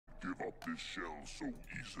out this shell so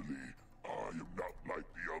easily. I am not like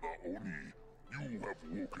the other Oni. You have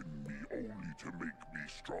woken me only to make me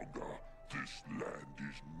stronger. This land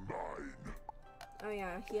is mine. Oh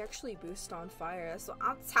yeah, he actually boosts on fire. That's what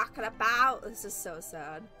I'm talking about. This is so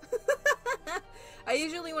sad. I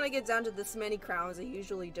usually, when I get down to this many crowns, I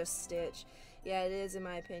usually just stitch. Yeah, it is, in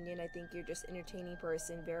my opinion. I think you're just an entertaining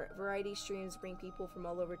person. Variety streams bring people from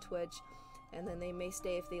all over Twitch, and then they may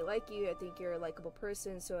stay if they like you. I think you're a likable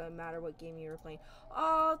person, so no matter what game you're playing.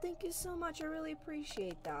 Oh, thank you so much. I really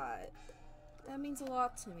appreciate that. That means a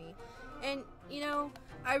lot to me. And, you know,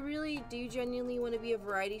 I really do genuinely want to be a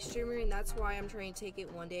variety streamer, and that's why I'm trying to take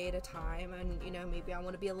it one day at a time. And, you know, maybe I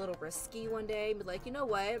want to be a little risky one day, but like, you know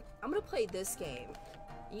what? I'm going to play this game.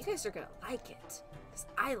 You guys are going to like it, because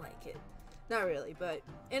I like it. Not really, but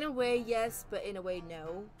in a way, yes, but in a way,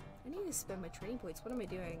 no. I need to spend my training points. What am I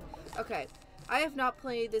doing? Okay, I have not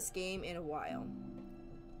played this game in a while.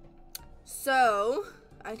 So,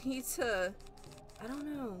 I need to, I don't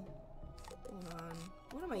know. Hold on.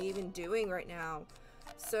 What am I even doing right now?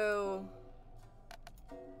 So,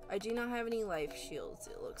 I do not have any life shields,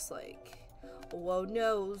 it looks like. Whoa,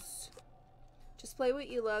 knows. Just play what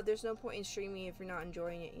you love. There's no point in streaming if you're not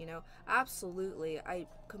enjoying it, you know? Absolutely. I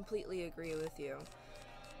completely agree with you.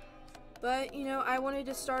 But, you know, I wanted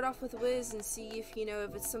to start off with Wiz and see if, you know,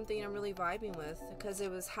 if it's something I'm really vibing with. Because it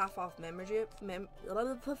was half off membership.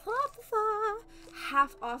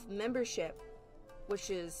 Half off membership. Which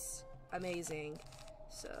is amazing.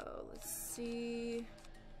 So, let's see.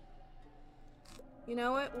 You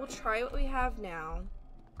know what? We'll try what we have now.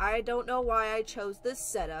 I don't know why I chose this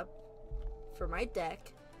setup for my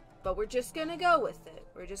deck, but we're just gonna go with it.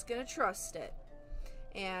 We're just gonna trust it.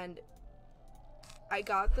 And I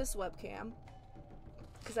got this webcam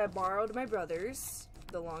because I borrowed my brother's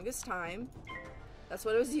the longest time. That's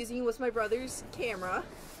what I was using, was my brother's camera.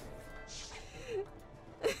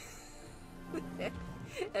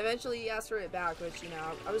 Eventually he asked for it back, which, you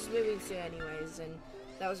know, I was moving soon anyways, and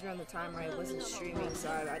that was around the time where I wasn't streaming,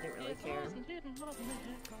 so I didn't really care.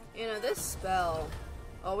 You know, this spell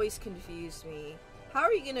always confused me. How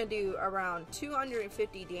are you gonna do around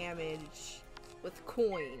 250 damage with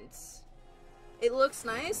coins? It looks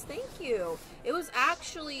nice, thank you. It was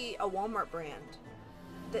actually a Walmart brand.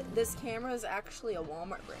 This camera is actually a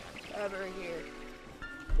Walmart brand. I have it right here.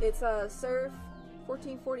 It's a Surf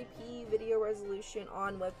 1440p video resolution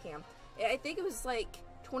on webcam. I think it was like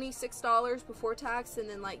 $26 before tax, and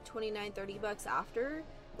then like $29-30 bucks after.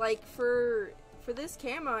 Like for this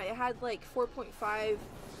camera, it had like 4.5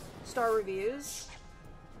 star reviews,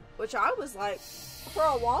 which I was like, for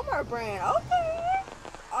a Walmart brand, okay,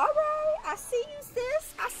 all right, I see you,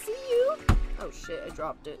 sis, I see you. Oh shit, I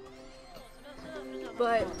dropped it.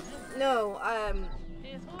 But no,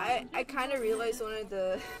 I kind of realized one of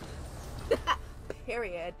the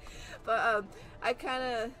period, but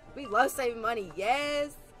we love saving money.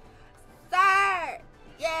 Yes sir,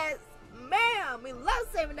 yes ma'am, we love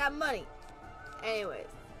saving that money. Anyways,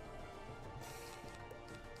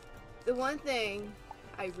 the one thing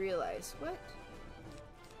I realized, what?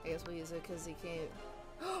 I guess we'll use it because he can't.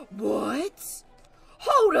 What?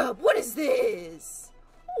 Hold up, what is this?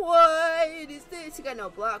 What is this? He got no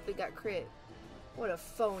block, but he got crit. What a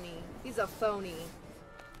phony. He's a phony.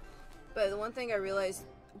 But the one thing I realized,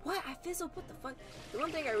 what? I fizzled, what the fuck? The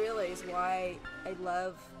one thing I realized why I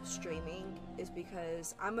love streaming is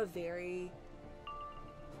because I'm a very,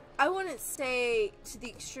 I wouldn't say to the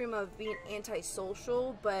extreme of being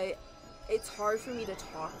antisocial, but it's hard for me to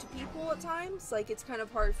talk to people at times. Like, it's kind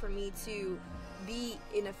of hard for me to be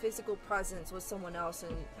in a physical presence with someone else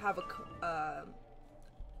and have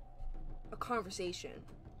a conversation.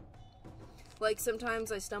 Like,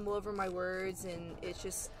 sometimes I stumble over my words, and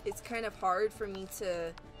it's kind of hard for me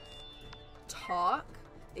to talk,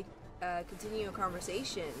 continue a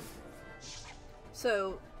conversation.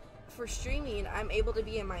 So, for streaming, I'm able to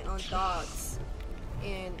be in my own thoughts,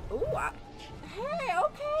 and, ooh, hey,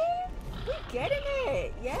 okay, we're getting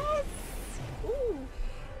it, yes, ooh,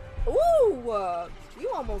 you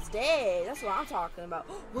almost dead, that's what I'm talking about.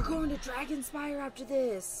 We're going to Dragonspire after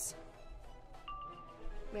this.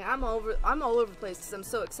 Man, I'm all over the place because I'm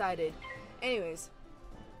so excited. Anyways,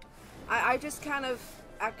 I just kind of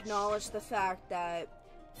acknowledge the fact that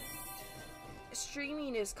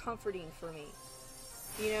streaming is comforting for me.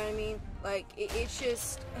 You know what I mean? Like, it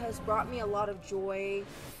just has brought me a lot of joy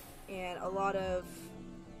and a lot of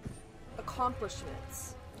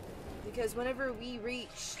accomplishments. Because whenever we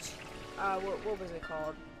reached, what was it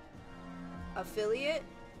called? Affiliate?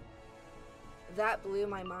 That blew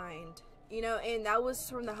my mind. You know, and that was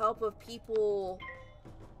from the help of people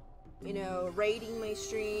you know, raiding my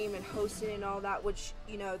stream and hosting and all that, which,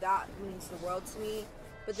 you know, that means the world to me.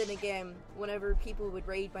 But then again, whenever people would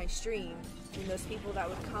raid my stream, and those people that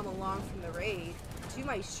would come along from the raid to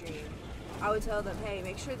my stream, I would tell them, hey,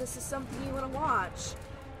 make sure this is something you want to watch,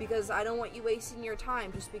 because I don't want you wasting your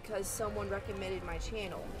time just because someone recommended my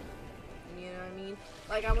channel. You know what I mean?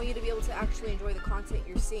 Like, I want you to be able to actually enjoy the content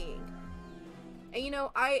you're seeing. And, you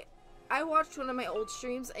know, I watched one of my old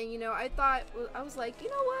streams, and, you know, I was like, you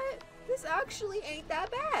know what? This actually ain't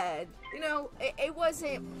that bad. You know, it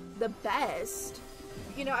wasn't the best.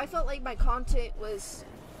 You know, I felt like my content was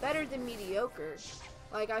better than mediocre.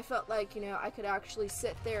 Like, I felt like, you know, I could actually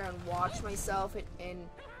sit there and watch myself and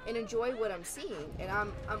enjoy what I'm seeing. And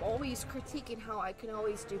I'm always critiquing how I can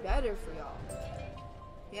always do better for y'all.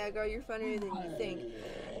 Yeah, girl, you're funnier than you think.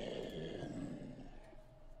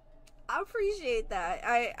 I appreciate that.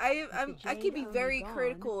 I can be very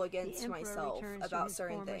critical against myself about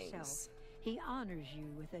certain things. He honors you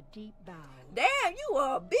with a deep bow. Damn, you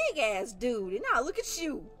are a big ass dude, and now look at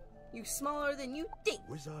you. You smaller than you think.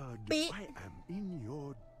 Wizard, I am in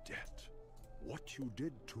your debt. What you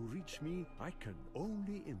did to reach me, I can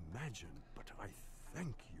only imagine, but I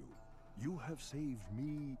thank you. You have saved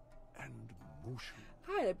me and Mushu.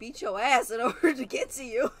 I had to beat your ass in order to get to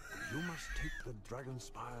you. You must take the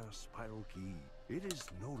Dragonspire spiral key. It is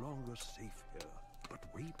no longer safe here. But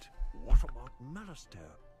wait, what about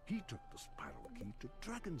Malistaire? He took the spiral key to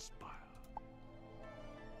Dragonspire.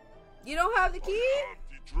 You don't have the key? I have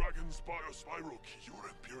the Dragonspire spiral key, your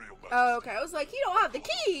Imperial Majesty. Oh, okay. I was like, he don't have the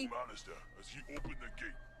key. Malistaire, as he opened the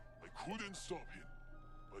gate, I couldn't stop him,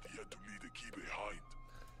 but he had to leave the key behind.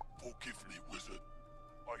 Forgive me, Wizard.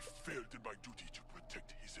 I failed in my duty to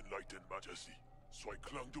protect His Enlightened Majesty, so I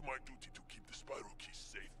clung to my duty to keep the spiral key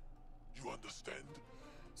safe. You understand?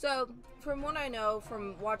 So, from what I know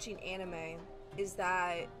from watching anime, is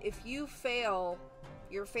that if you fail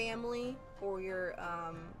your family or your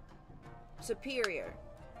superior,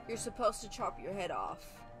 you're supposed to chop your head off.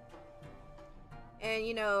 And,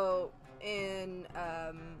 you know, in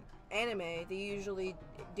anime, they usually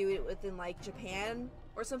do it within, like, Japan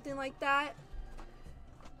or something like that.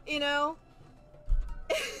 You know?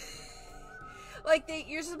 Like,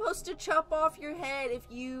 you're supposed to chop off your head if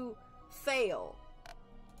you fail.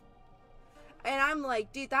 And I'm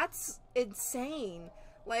like, dude, that's insane.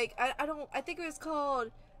 Like, I think it was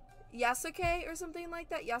called Yasuke or something like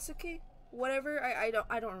that. Yasuke? Whatever.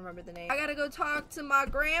 I don't remember the name. I gotta go talk to my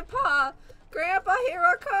grandpa. Grandpa, here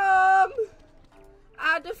I come.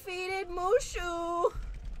 I defeated Mushu.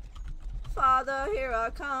 Father, here I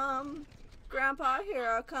come. Grandpa, here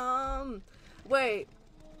I come. Wait.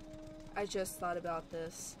 I just thought about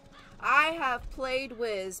this. I have played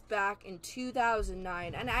Wiz back in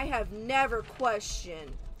 2009, and I have never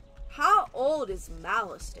questioned how old is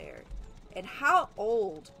Malistaire, and how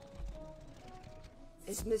old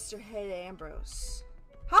is Mr. Head Ambrose?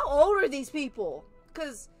 How old are these people?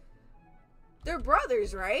 Because they're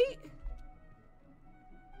brothers, right?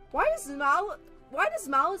 Why does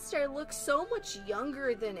Malistaire look so much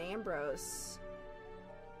younger than Ambrose?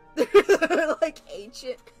 They're like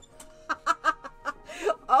ancient.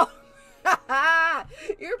 Oh.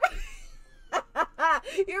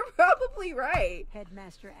 You're probably right.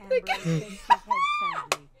 Headmaster Ambrose shakes his head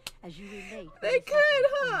sadly as you relate. They could,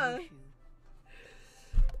 huh?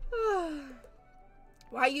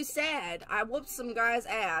 Why you sad? I whooped some guy's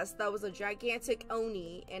ass that was a gigantic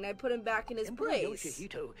Oni, and I put him back in his place.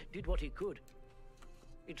 Yoshihito did what he could.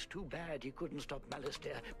 It's too bad he couldn't stop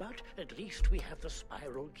Malistaire, but at least we have the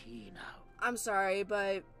spiral key now. I'm sorry,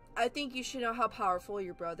 but I think you should know how powerful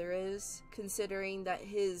your brother is, considering that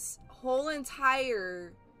his whole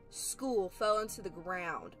entire school fell into the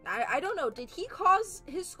ground. I don't know, did he cause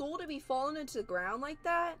his school to be fallen into the ground like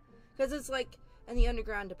that? Because it's like in the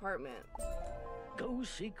underground department. Go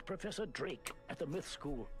seek Professor Drake at the Myth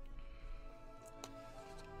School.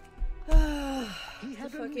 He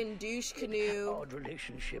had a fucking douche canoe. Odd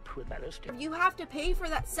relationship with Malistaire. You have to pay for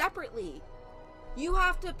that separately. You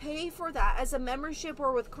have to pay for that as a membership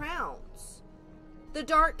or with crowns. The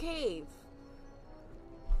Dark Cave.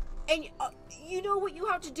 And you know what you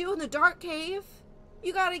have to do in the Dark Cave?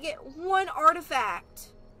 You gotta get one artifact.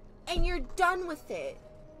 And you're done with it.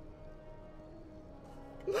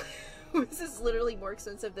 This is literally more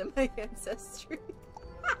expensive than my ancestry.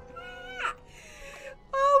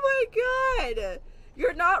 Oh my god.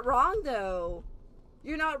 You're not wrong though.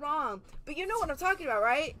 You're not wrong. But you know what I'm talking about,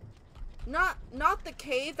 right? Not the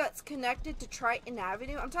cave that's connected to Triton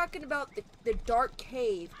Avenue. I'm talking about the dark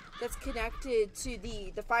cave that's connected to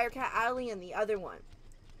the Firecat Alley and the other one.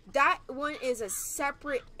 That one is a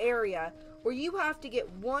separate area where you have to get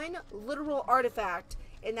one literal artifact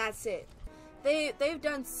and that's it. They've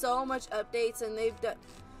done so much updates, and they've done...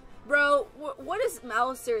 Bro, what is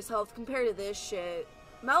Malister's health compared to this shit?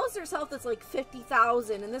 Malister's health is like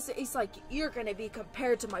 50,000, and this he's like, you're gonna be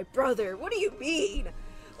compared to my brother. What do you mean?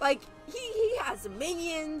 Like, he has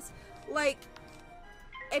minions, like,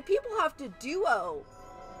 and people have to duo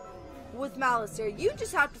with Malister. You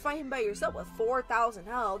just have to fight him by yourself with 4,000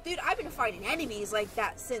 health. Dude, I've been fighting enemies like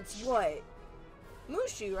that since what?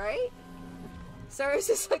 Mushu, right? Sarah's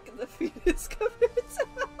just like the fetus compared to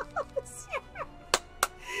Malister.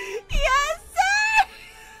 Yes, sir!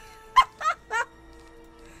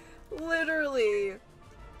 Literally.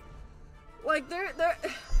 Like, they're,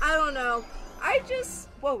 I don't know. I just,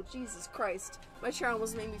 whoa, Jesus Christ. My chair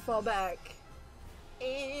almost made me fall back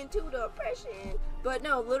into depression. But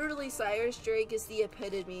no, literally, Cyrus Drake is the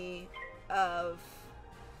epitome of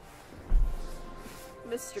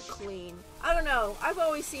Mr. Clean. I don't know. I've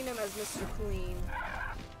always seen him as Mr. Clean.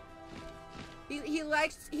 He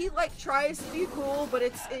tries to be cool, but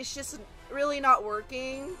it's just really not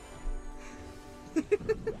working.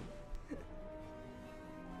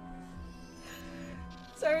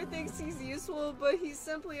 Sarah thinks he's useful, but he's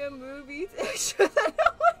simply a movie extra that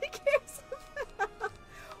no one cares about.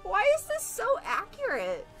 Why is this so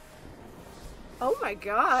accurate? Oh my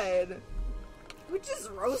god. We just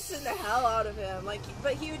roasted the hell out of him. Like,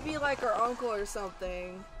 but he would be like our uncle or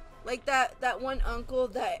something. Like that one uncle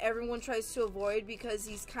that everyone tries to avoid because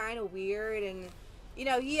he's kind of weird, and you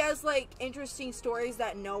know, he has like interesting stories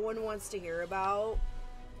that no one wants to hear about.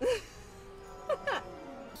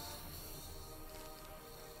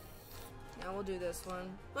 Now we'll do this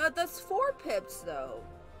one. But that's 4 pips though.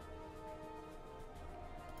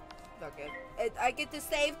 Okay. I get to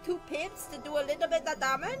save 2 pips to do a little bit of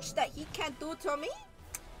damage that he can't do to me?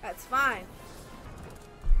 That's fine.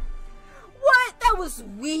 What? That was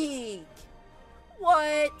weak.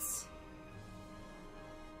 What?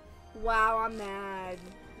 Wow, I'm mad.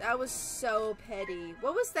 That was so petty.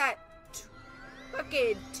 What was that?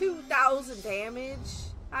 Fucking 2,000 damage?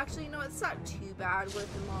 Actually, no, it's not too bad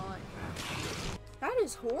with them all. That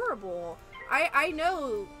is horrible. I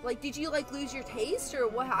know, like, did you, like, lose your taste, or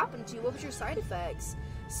what happened to you? What was your side effects?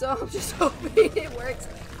 So I'm just hoping it works.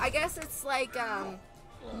 I guess it's, like,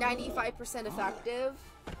 95% effective.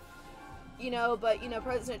 You know, but, you know,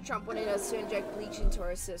 President Trump wanted us to inject bleach into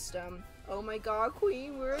our system. Oh my god,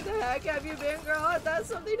 Queen, where the heck have you been, girl? I thought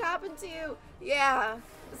something happened to you. Yeah,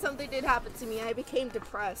 something did happen to me. I became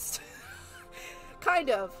depressed. Kind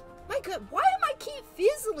of. My god, why am I keep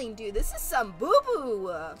fizzling, dude? This is some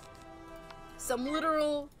boo-boo. Some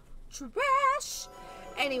literal trash.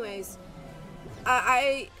 Anyways,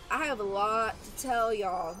 I have a lot to tell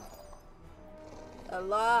y'all. A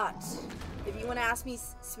lot. If you want to ask me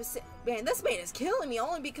specific, man, this man is killing me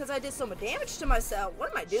only because I did so much damage to myself.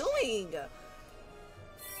 What am I doing?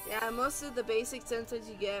 Yeah, most of the basic sentences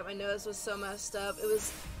you get, my nose was so messed up. It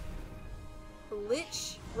was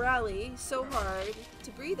literally so hard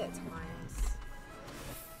to breathe at times.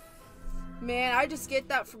 Man, I just get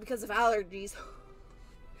that because of allergies.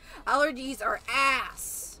 Allergies are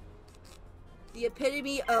ass. The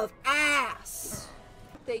epitome of ass.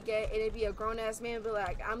 They get, and it'd be a grown-ass man be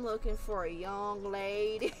like, I'm looking for a young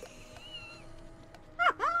lady.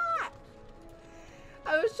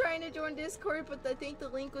 I was trying to join Discord, but I think the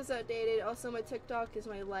link was outdated. Also, my TikTok is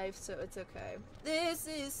my life, so it's okay. This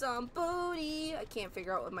is some booty. I can't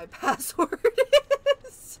figure out what my password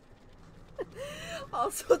is.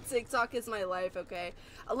 Also, TikTok is my life, okay?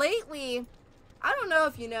 Lately, I don't know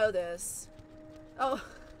if you know this. Oh,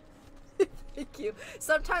 thank you.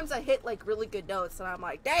 Sometimes I hit, like, really good notes, and I'm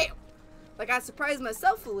like, damn! Like, I surprised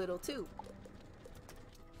myself a little, too.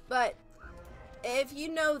 But, if you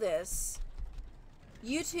know this,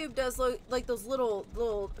 YouTube does, like, those little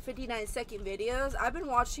 59-second videos. I've been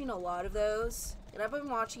watching a lot of those, and I've been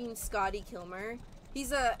watching Scotty Kilmer.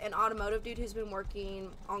 He's an automotive dude who's been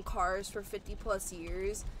working on cars for 50+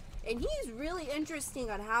 years. And he's really interesting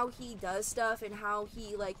on how he does stuff and how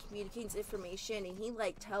he, like, communicates information. And he,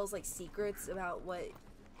 like, tells, like, secrets about what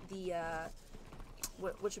the,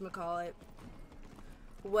 whatchamacallit.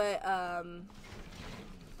 What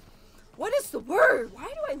is the word? Why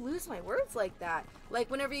do I lose my words like that? Like,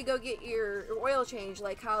 whenever you go get your oil change,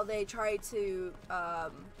 like, how they try to,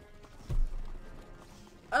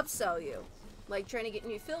 upsell you. Like, trying to get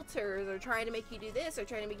new filters, or trying to make you do this, or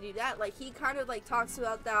trying to make you do that. Like, he kind of, like, talks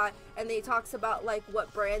about that, and then he talks about, like,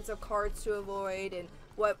 what brands of cards to avoid, and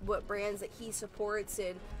what brands that he supports,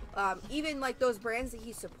 and, even, like, those brands that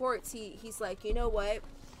he supports, he's like, you know what?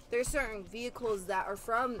 there's certain vehicles that are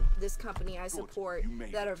from this company I support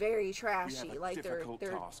that are very trashy. Like they're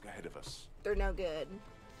task ahead of us. they're no good.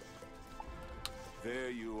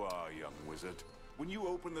 There you are, young wizard. When you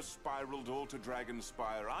opened the spiral door to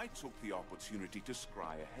Dragonspire, I took the opportunity to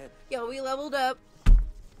scry ahead. Yo, we leveled up.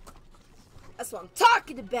 That's what I'm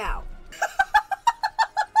talking about.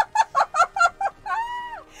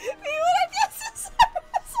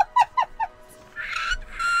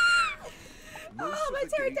 Most my of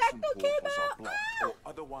the gates and pterodactyl came portals are out. blocked or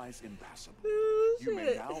otherwise impassable. Oh, You may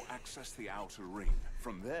shit. now access the outer ring.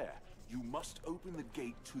 From there, you must open the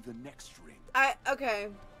gate to the next ring. Okay.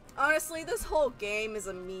 Honestly, this whole game is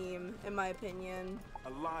a meme, in my opinion. A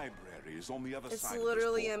library is on the other It's side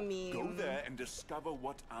literally of a this portal. meme. Go there and discover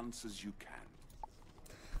what answers you can.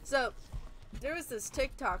 So, there was this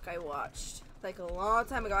TikTok I watched, like a long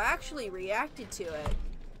time ago. I actually reacted to it,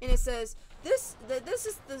 and it says, this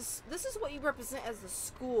is what you represent as the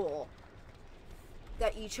school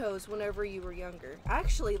that you chose whenever you were younger.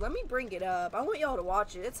 Actually, let me bring it up. I want y'all to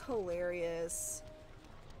watch it. It's hilarious.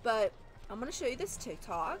 But I'm gonna show you this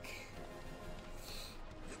TikTok.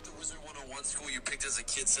 If the Wizard101 school you picked as a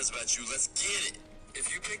kid says about you, let's get it.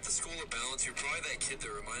 If you picked the school of balance, you're probably that kid that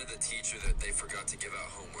reminded the teacher that they forgot to give out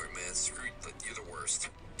homework, man. Screw you, like, you're the worst.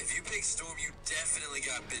 If you picked Storm, you definitely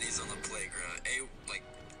got biddies on the playground. Like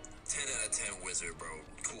 10 out of 10 wizard, bro.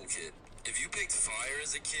 Cool kid. If you picked Fire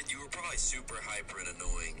as a kid, you were probably super hyper and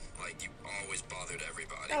annoying. Like, you always bothered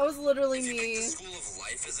everybody. That was literally If you picked me. the School of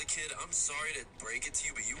Life as a kid, I'm sorry to break it to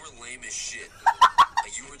you, but you were lame as shit.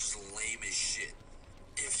 Like, you were just lame as shit.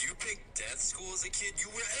 If you picked Death School as a kid, you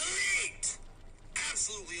were elite!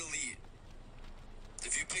 Absolutely elite.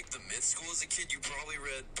 If you picked the Myth School as a kid, you probably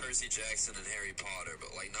read Percy Jackson and Harry Potter,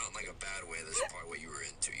 but, like, not in, like, a bad way. That's probably what you were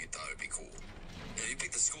into. You thought it'd be cool. If you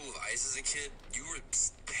picked the School of Ice as a kid, you were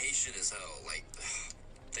patient as hell. Like,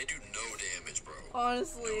 they do no damage, bro.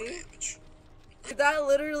 Honestly. No damage. That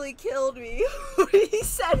literally killed me. When he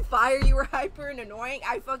said Fire, you were hyper and annoying,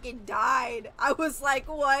 I fucking died. I was like,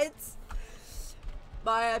 what?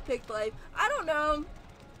 But I picked Life. I don't know.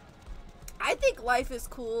 I think Life is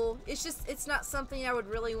cool. It's just, it's not something I would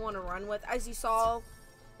really want to run with. As you saw,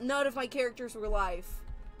 none of my characters were Life.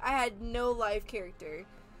 I had no Life character.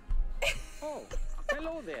 Oh,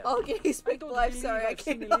 hello there. Okay, he's I picked don't Life. believe Sorry, I I've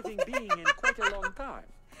seen can't a help living it. being in quite a long time.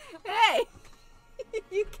 Hey!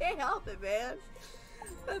 You can't help it, man.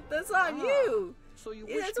 That's on you. So you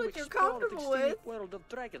Yeah, wish that's to what you're explore the comfortable scenic with. world of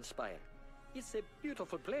Dragonspire. It's a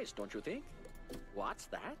beautiful place, don't you think? What's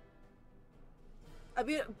that? I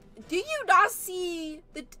mean, do you not see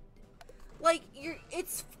the, like,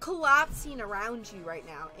 it's collapsing around you right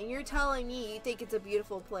now, and you're telling me you think it's a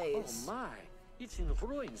beautiful Oh place. my, it's in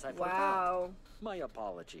ruins, I forgot. Wow. My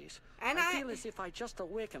apologies. And I I- feel as if I just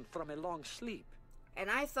awakened from a long sleep. And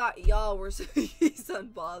I thought y'all were he's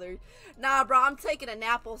unbothered. Nah, bro, I'm taking a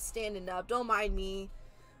nap while standing up. Don't mind me.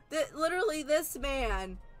 Literally, this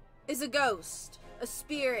man is a ghost, a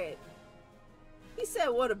spirit. He said,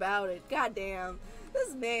 what about it? Goddamn.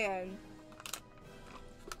 This man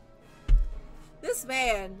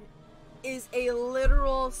is a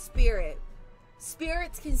literal spirit.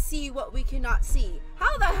 Spirits can see what we cannot see.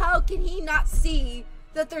 How the hell can he not see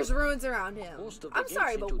that there's ruins around him? Most of the I'm gates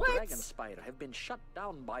sorry, but into what? Dragonspire have been shut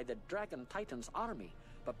down by the Dragon Titan's army,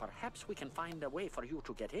 but perhaps we can find a way for you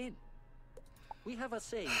to get in. We have a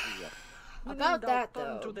saying here. When in About doubt, that,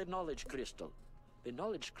 turn though. to the knowledge crystal. The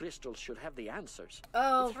knowledge crystal should have the answers.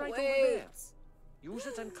 Oh, It's right over wait. there. Use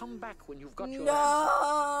it and come back when you've got your answer.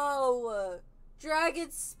 No!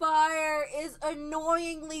 Dragonspire is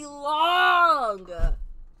annoyingly long!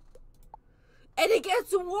 And it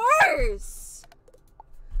gets worse!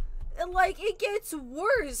 And, like, it gets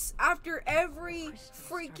worse after every Crystal starts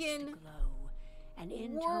to freaking glow, and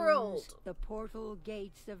in world. turns the portal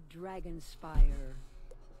gates of Dragonspire.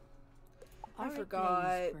 I Auric forgot.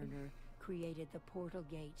 Blazeburner created the portal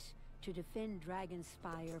gates to defend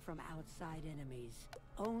Dragonspire from outside enemies.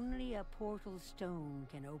 Only a portal stone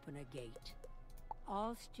can open a gate.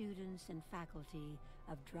 All students and faculty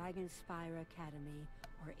of Dragonspire Academy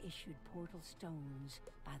are issued portal stones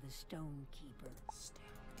by the Stonekeeper.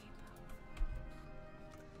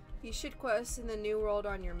 You should quest in the new world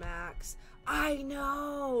on your max. I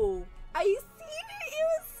know! I seen it! It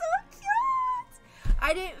was so cute!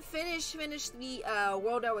 I didn't finish the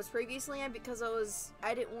world I was previously in because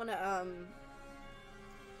I didn't want to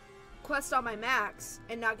quest on my max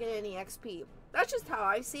and not get any XP. That's just how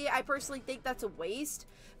I see it. I personally think that's a waste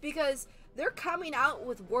because they're coming out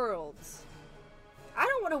with worlds. I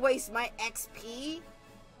don't want to waste my XP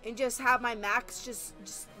and just have my max just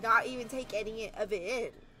not even take any of it in.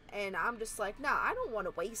 and I'm just like, nah, I don't want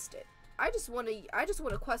to waste it. I just want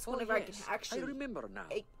to quest whenever I can actually. I remember now.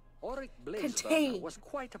 Auric contain BlazeLifehammer was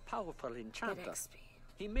quite a powerful enchanter. XP.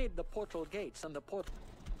 He made the portal gates and the portal.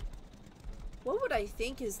 What would I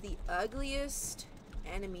think is the ugliest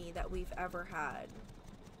enemy that we've ever had?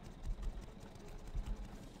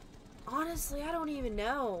 Honestly, I don't even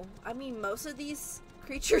know. I mean, most of these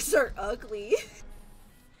creatures are ugly.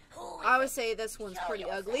 I would say this one's pretty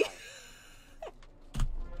ugly.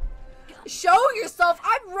 Show yourself!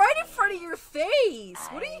 I'm right in front of your face!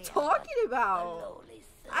 What are you talking about?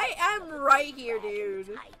 I am right here,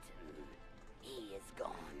 dude. He is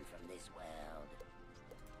gone from this world.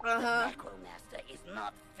 Uh-huh. The Necromaster is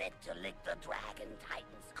not fit to lick the Dragon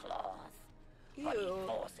Titan's claws. But he Ew.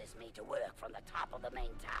 forces me to work from the top of the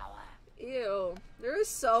main tower. Ew. There are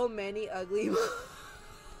so many ugly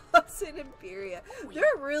mobs in Imperia.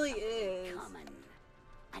 There really is.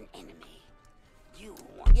 An enemy. You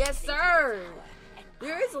want Yes, to get into sir. the tower and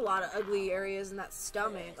There is a lot of ugly areas in that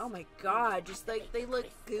stomach. Oh my god. Just like, they look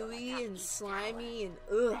gooey and slimy and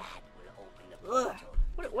ugh. that will open the Ugh.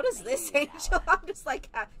 portal. What is this, Angel? I'm just like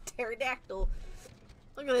a pterodactyl.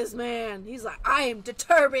 Look at this man. He's like, I am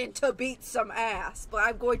determined to beat some ass, but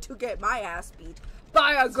I'm going to get my ass beat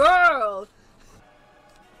by a girl.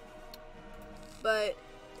 But,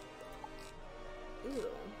 ew.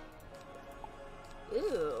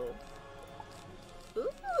 Ew.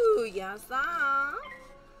 Ooh, yes, but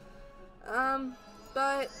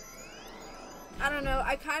I don't know.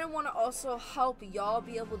 I kind of want to also help y'all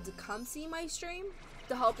be able to come see my stream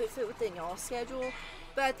to help it fit within y'all's schedule.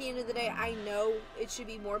 But at the end of the day, I know it should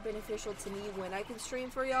be more beneficial to me when I can stream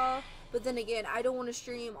for y'all. But then again, I don't want to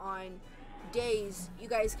stream on days you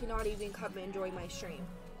guys cannot even come and enjoy my stream,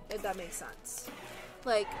 if that makes sense.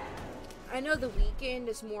 Like, I know the weekend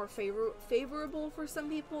is more favorable for some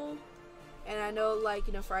people. And I know, like,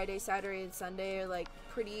 you know, Friday, Saturday, and Sunday are, like,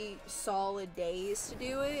 pretty solid days to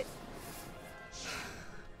do it.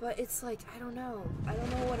 But it's like, I don't know. I don't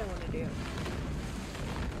know what I want to do.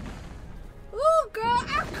 Ooh, girl,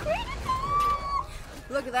 I'm critical!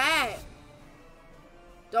 Look at that.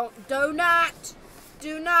 Do not,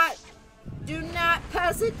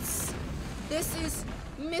 peasants. This is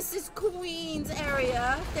Mrs. Queen's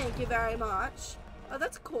area. Thank you very much. Oh,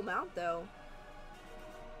 that's a cool mount, though.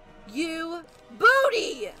 You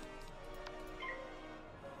booty!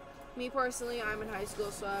 Me personally, I'm in high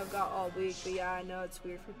school, so I've got all week. But yeah, I know it's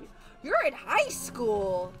weird for people. You're in high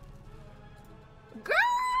school, girl.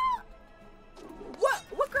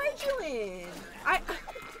 What grade you in? I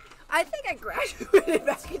think I graduated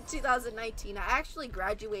back in 2019. I actually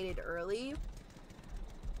graduated early.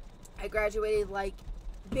 I graduated like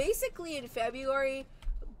basically in February,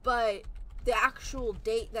 but the actual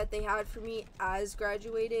date that they had for me as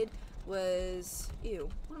graduated was, ew,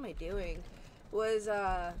 what am I doing? Was,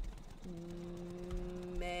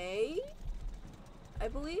 May, I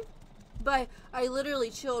believe. But I literally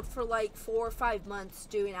chilled for like 4 or 5 months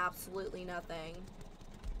doing absolutely nothing.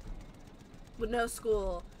 With no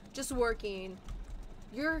school, just working.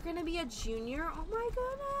 You're gonna be a junior? Oh my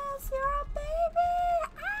goodness, you're a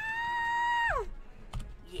baby! Ah!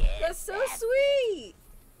 Yes, That's so sweet!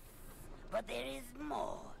 but there is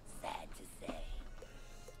more, sad to say.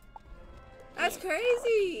 That's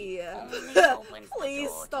crazy. Only opens the Please door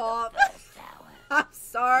to the stop. first tower. I'm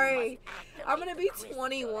sorry. You must I'm gonna be activate the crystal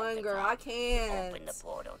 21, at the girl. top I to can't. Open the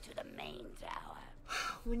portal to the main tower.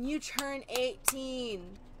 When you turn 18,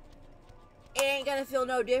 it ain't gonna feel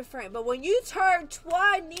no different. But when you turn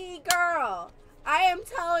 20, girl, I am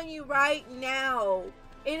telling you right now,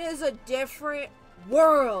 it is a different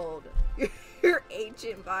world. You're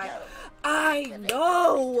ancient, vibe. I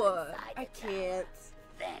know. I can't.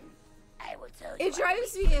 Then I will tell you. It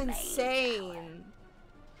drives me insane.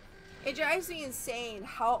 It drives me insane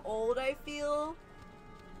how old I feel.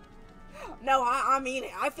 No, I mean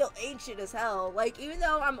it. I feel ancient as hell. Like, even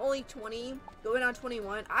though I'm only 20, going on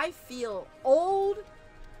 21, I feel old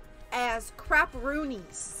as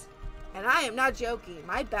crap-roonies. And I am not joking.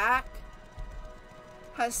 My back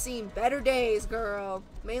has seen better days, girl.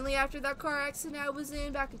 Mainly after that car accident I was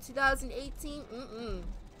in back in 2018.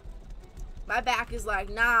 My back is like,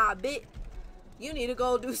 nah, bitch. You need to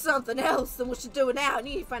go do something else than what you're doing now. You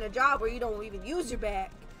need to find a job where you don't even use your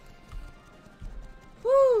back.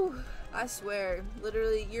 Whew. I swear,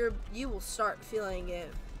 literally, you will start feeling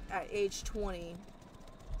it at age 20.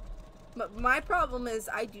 But my problem is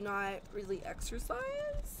I do not really exercise.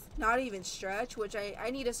 Not even stretch, which I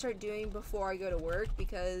need to start doing before I go to work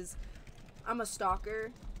because I'm a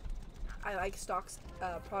stalker. I like stocks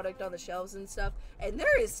product on the shelves and stuff. And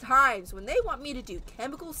there is times when they want me to do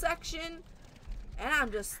chemical section. And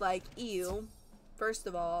I'm just like, ew. First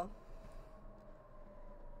of all,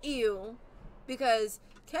 ew. Because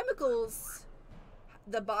chemicals,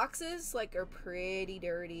 the boxes, like, are pretty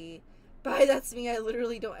dirty. But that's me, I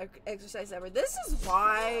literally don't exercise ever. This is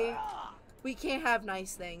why we can't have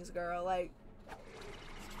nice things, girl. Like,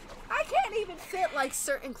 I can't even fit, like,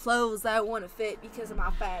 certain clothes that I want to fit because of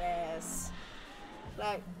my fat ass.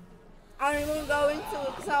 Like, I don't even go into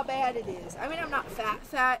it because how bad it is. I mean, I'm not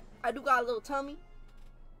fat. I do got a little tummy.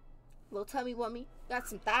 Little tummy wummy. Got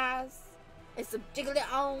some thighs. And some jiggly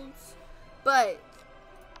arms. But,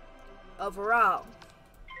 overall,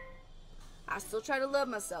 I still try to love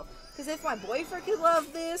myself. Because if my boyfriend could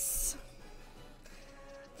love this,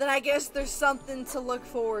 then I guess there's something to look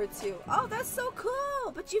forward to. Oh, that's so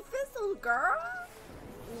cool. But you fizzled, girl.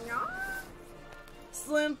 No.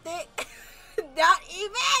 Slim thick. Not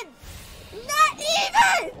even. Not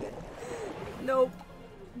even. Nope.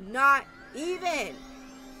 Not even.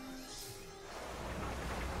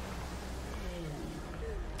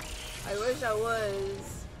 I wish I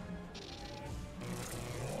was.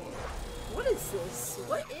 What is this?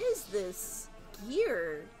 What is this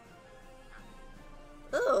gear?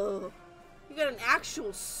 Ugh. You got an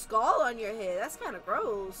actual skull on your head. That's kind of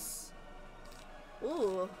gross.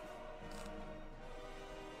 Ooh.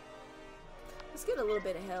 Let's get a little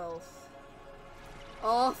bit of health.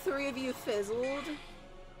 All three of you fizzled.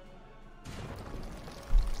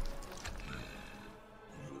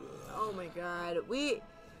 Oh my god.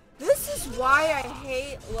 This is why I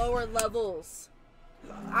hate lower levels.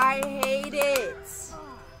 I hate it.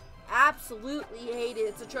 Absolutely hate it.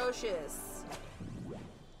 It's atrocious.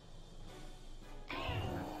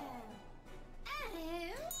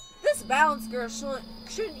 This balance girl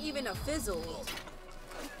shouldn't even have fizzled.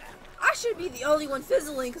 I should be the only one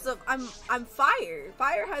fizzling because I'm fire.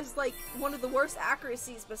 Fire has like one of the worst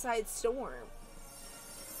accuracies besides storm.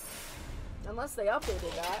 Unless they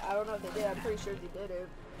updated that. I don't know if they did. I'm pretty sure they did it.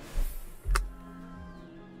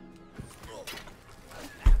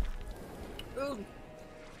 Ooh.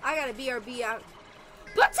 I got a BRB out.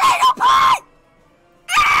 Potato pot!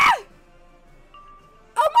 Ah!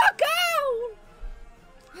 Oh my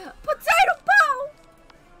god! Potato pot!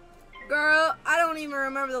 Girl, I don't even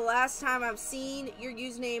remember the last time I've seen your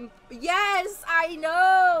username. Yes, I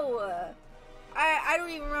know! I don't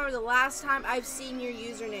even remember the last time I've seen your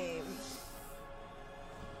username.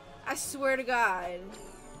 I swear to God.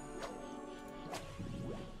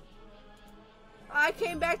 I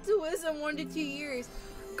came back to Wisdom 1 to 2 years.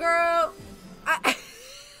 Girl,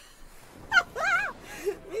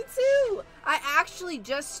 me too. I actually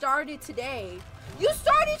just started today. You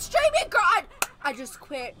started streaming, girl. I just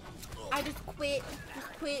quit. I just quit.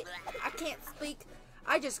 I can't speak.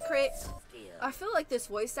 I just quit. I feel like this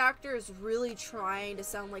voice actor is really trying to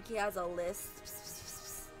sound like he has a lisp.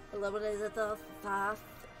 A little bit of the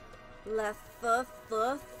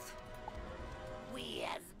We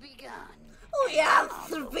has begun. We have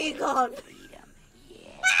begun. Freedom,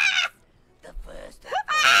 yes. The first of 4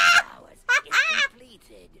 hours is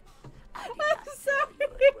completed. I did not tell you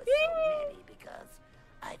it was so many because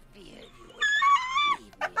I feared you would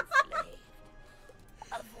leave me enslaved.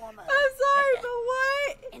 A former I'm sorry, but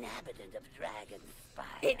what? inhabitant of Dragon's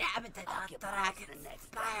Spire. Inhabitant of occupies the Dragon's next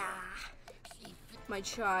Spire. She My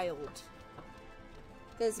child.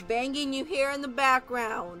 This banging you hear in the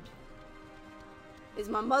background is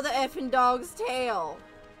my mother effing dog's tail.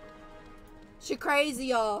 She crazy,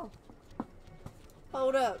 y'all.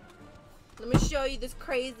 Hold up. Let me show you this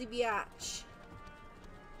crazy biatch.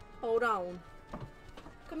 Hold on.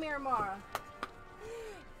 Come here, Mara.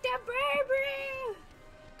 The baby!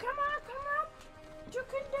 Come on. You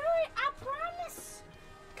can do it, I promise.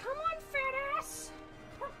 Come on, fat ass.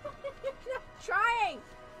 You're not trying.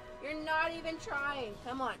 You're not even trying.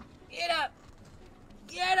 Come on. Get up.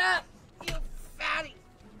 Get up, you fatty.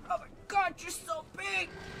 Oh my god, you're so big.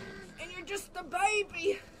 And you're just a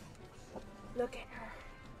baby. Look at her.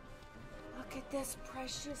 Look at this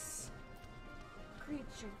precious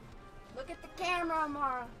creature. Look at the camera,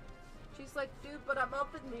 Amara. She's like, dude, but I'm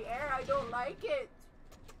up in the air. I don't like it.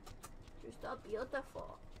 You're so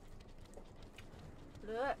beautiful.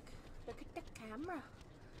 Look. Look at the camera.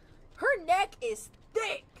 Her neck is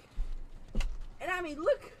thick. And I mean,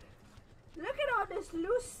 look. Look at all this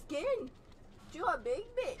loose skin. You a big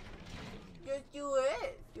bit. Yes, you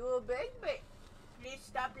is. You a big bit. Please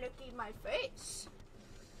stop looking my face.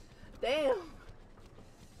 Damn.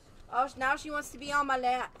 Oh, now she wants to be on my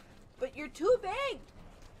lap. But you're too big.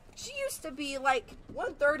 She used to be like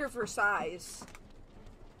 1/3 of her size.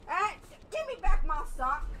 Give me back my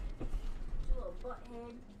sock. You little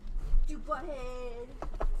butthead. You butthead.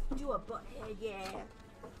 You a butthead, yeah.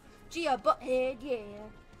 Gee, a butthead, yeah.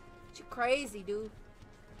 You crazy, dude.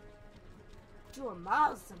 You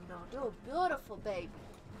awesome, though. You a beautiful baby.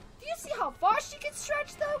 Do you see how far she can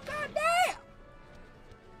stretch, though? God damn!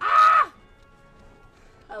 Ah!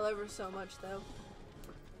 I love her so much, though.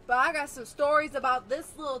 But I got some stories about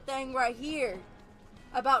this little thing right here.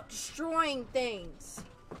 About destroying things.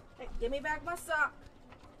 Hey, give me back my sock.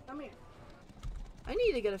 Come here. I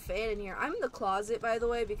need to get a fan in here. I'm in the closet, by the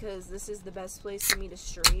way, because this is the best place for me to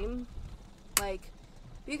stream. Like,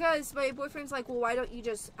 because my boyfriend's like, well, why don't you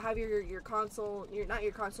just have your console, not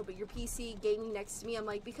your console, but your PC gaming next to me? I'm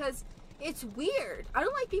like, because it's weird. I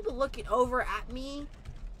don't like people looking over at me,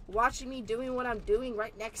 watching me doing what I'm doing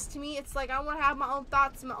right next to me. It's like, I want to have my own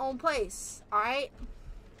thoughts in my own place. Alright?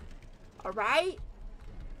 Alright?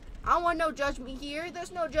 I don't want no judgment here.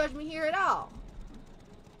 There's no judgment here at all.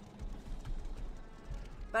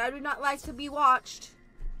 But I do not like to be watched.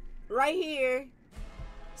 Right here.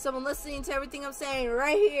 Someone listening to everything I'm saying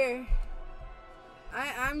right here.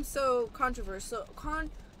 I'm so controversial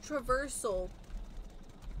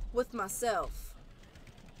with myself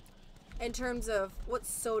in terms of what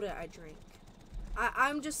soda I drink.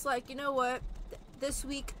 I'm just like, you know what? This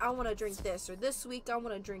week I want to drink this, or this week I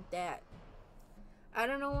want to drink that. I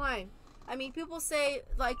don't know why. I mean, people say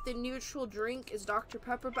like the neutral drink is Dr.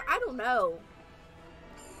 Pepper, but I don't know.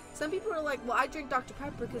 Some people are like, well, I drink Dr.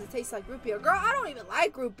 Pepper because it tastes like root beer. Girl, I don't even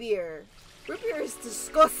like root beer. Root beer is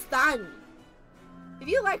disgusting. If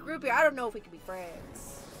you like root beer, I don't know if we can be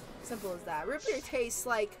friends. Simple as that. Root beer tastes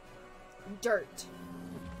like dirt.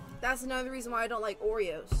 That's another reason why I don't like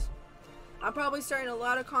Oreos. I'm probably starting a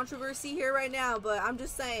lot of controversy here right now, but I'm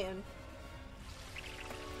just saying.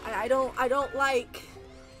 I don't like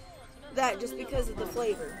that just because of the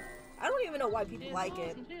flavor. I don't even know why people like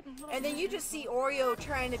it. And then you just see Oreo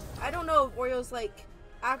trying to, I don't know if Oreo's like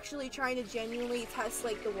actually trying to genuinely test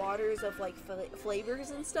like the waters of like flavors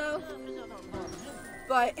and stuff.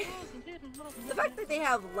 But the fact that they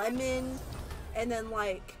have lemon and then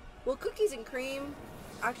like, well, cookies and cream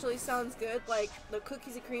actually sounds good. Like the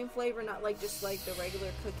cookies and cream flavor, not like just like the regular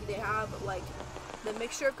cookie they have, but like the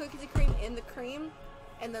mixture of cookies and cream in the cream,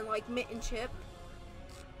 and then like mint and chip.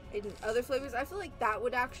 In other flavors, I feel like that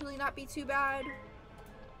would actually not be too bad.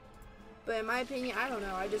 But in my opinion, I don't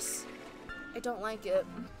know. I don't like it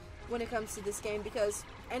when it comes to this game, because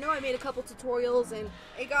I know I made a couple tutorials and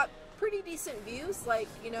it got pretty decent views. Like,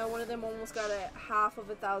 you know, one of them almost got a half of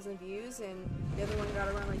 1,000 views, and the other one got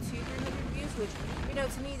around like 200-300 views, which, you know,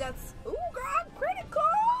 to me that's, ooh, God, critical,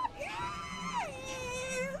 yes!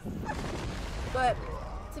 But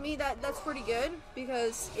to me, that's pretty good,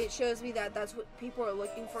 because it shows me that that's what people are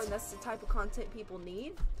looking for, and that's the type of content people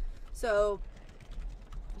need. So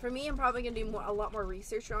for me, I'm probably gonna do a lot more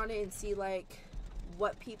research on it and see like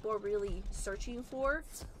what people are really searching for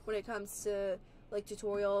when it comes to like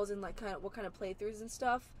tutorials and like what kind of playthroughs and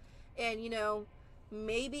stuff. And you know,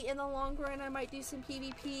 maybe in the long run I might do some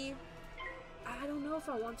PvP. I don't know if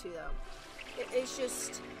I want to though. It's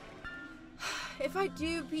just, if I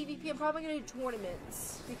do PvP, I'm probably going to do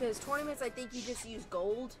tournaments, because tournaments, I think you just use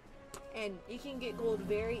gold, and you can get gold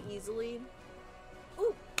very easily.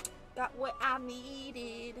 Ooh, got what I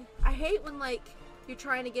needed. I hate when, like, you're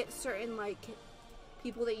trying to get certain, like,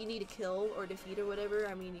 people that you need to kill or defeat or whatever.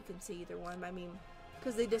 I mean, you can see either one. I mean,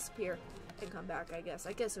 because they disappear and come back, I guess.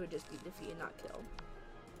 I guess it would just be defeat and not kill.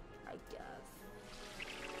 I guess.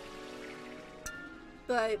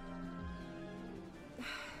 But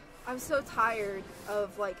I'm so tired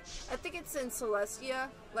of, like, I think it's in Celestia,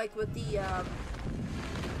 like, with the,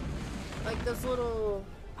 like, those little,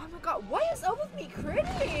 oh my god, what is up with me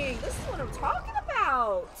critting? This is what I'm talking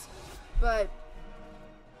about! But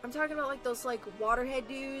I'm talking about, like, those, like, waterhead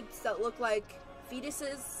dudes that look like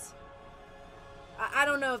fetuses. I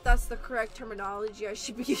don't know if that's the correct terminology I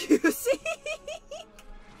should be using.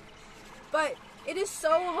 But it is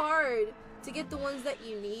so hard to get the ones that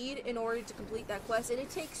you need in order to complete that quest, and it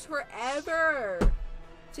takes forever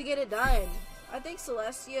to get it done. I think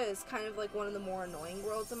Celestia is kind of like one of the more annoying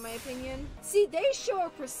worlds in my opinion. See, they show a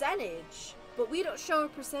percentage, but we don't show a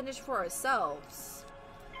percentage for ourselves.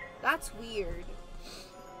 That's weird.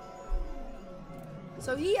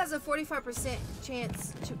 So he has a 45%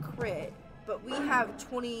 chance to crit, but we have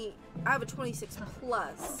I have a 26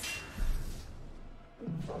 plus.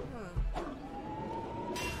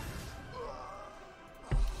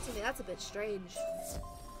 That's a bit strange.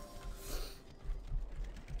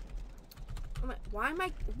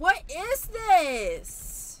 What is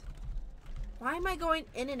this? Why am I going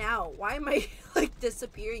in and out? Why am I like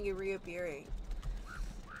disappearing and reappearing?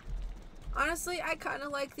 Honestly, I kind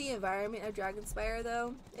of like the environment of Dragonspire,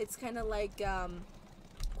 though. It's kind of like,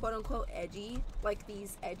 quote-unquote edgy. Like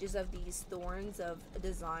these edges of these thorns of a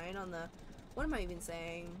design on the... What am I even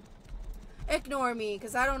saying? Ignore me,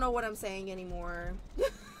 because I don't know what I'm saying anymore.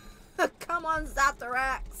 Come on,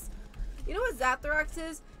 Zatharax. You know what Zatharax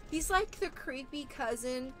is? He's like the creepy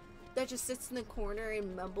cousin that just sits in the corner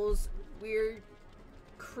and mumbles weird,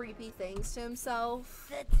 creepy things to himself.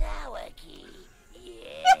 The tower key.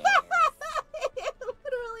 Yes. It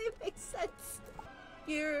literally makes sense.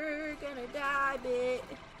 You're gonna die, bitch.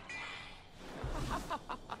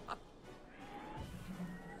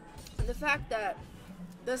 And the fact that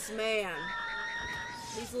this man,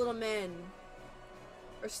 these little men,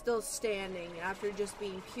 are still standing after just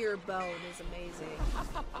being pure bone is amazing.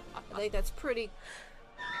 I think that's pretty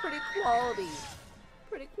quality.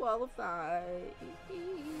 Pretty qualified.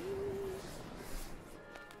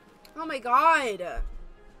 Oh my god!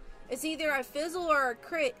 It's either a fizzle or a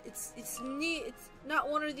crit. It's not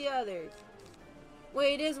one or the other.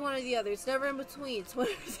 Wait, it is one or the other. It's never in between. It's one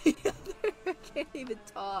or the other. I can't even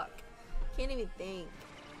talk. Can't even think.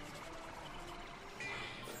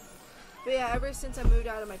 But yeah, ever since I moved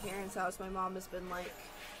out of my parents' house, my mom has been like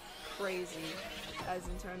crazy, as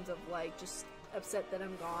in terms of like just upset that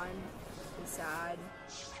I'm gone and sad.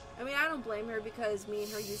 I mean, I don't blame her because me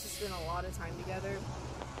and her used to spend a lot of time together.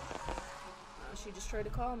 She just tried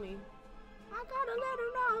to call me. I gotta let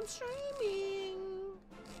her know I'm streaming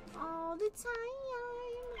all the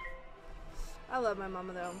time. I love my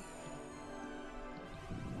mama though.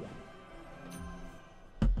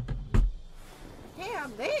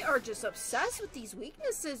 Damn, they are just obsessed with these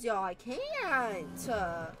weaknesses, y'all. I can't.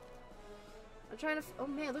 I'm trying to... Oh,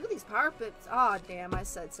 man, look at these power pits. Oh, damn, I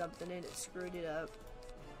said something and it screwed it up.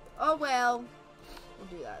 Oh, well. We'll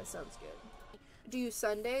do that. It sounds good. Do you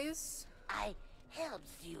Sundays? I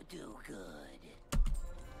helps you do good.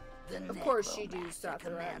 Of course you do,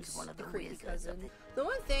 Zatharax, the creepy cousin. The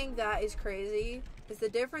one thing that is crazy is the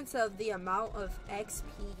difference of the amount of XP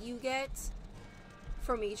you get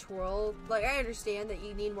from each world. Like, I understand that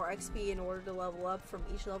you need more XP in order to level up from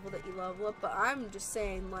each level that you level up, but I'm just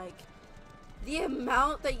saying, like, the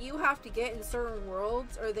amount that you have to get in certain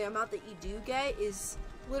worlds, or the amount that you do get, is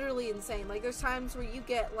literally insane. Like, there's times where you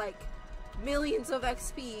get, like, millions of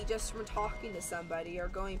XP just from talking to somebody or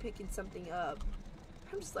going picking something up.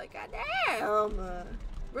 I'm just like, god damn,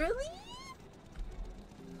 really?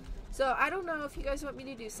 So I don't know if you guys want me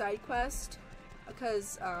to do side quest,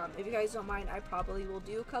 because if you guys don't mind, I probably will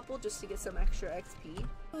do a couple just to get some extra XP.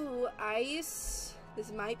 Ooh, Ice,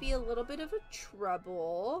 this might be a little bit of a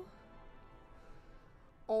trouble,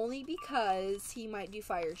 only because he might do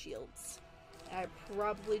fire shields. I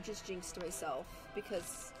probably just jinxed myself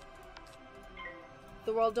because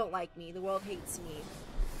the world don't like me. The world hates me.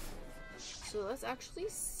 So let's actually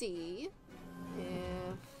see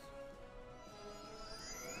if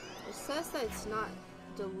it says that it's not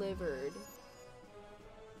delivered.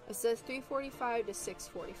 It says 345 to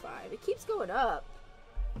 645. It keeps going up.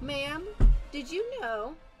 Ma'am, did you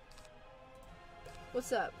know?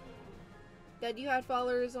 What's up? That you had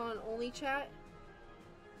followers on OnlyChat?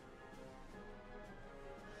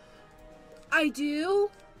 I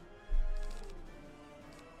do?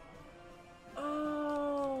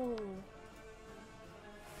 Oh.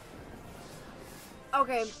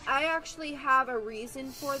 Okay, I actually have a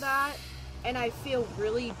reason for that, and I feel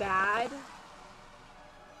really bad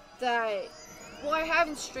that, well, I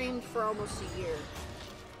haven't streamed for almost a year,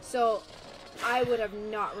 so I would have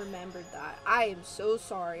not remembered that. I am so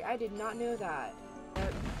sorry. I did not know that.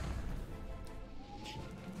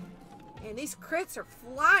 And these crits are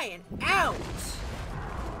flying out.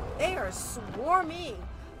 They are swarming.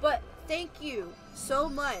 But thank you so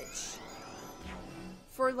much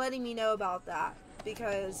for letting me know about that,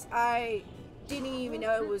 because I didn't even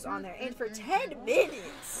know it was on there. And for 10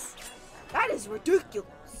 minutes, that is ridiculous.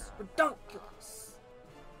 Redunculous.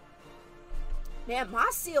 Man, my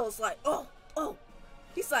seal's like, oh.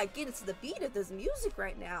 He's like getting to the beat of this music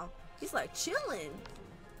right now. He's like chilling.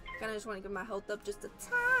 Kinda just want to get my health up just a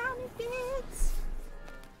tiny bit.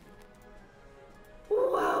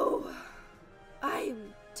 Whoa.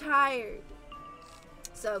 I'm tired.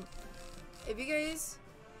 So, if you guys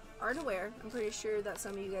aren't aware, I'm pretty sure that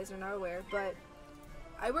some of you guys are not aware, but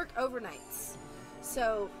I work overnights.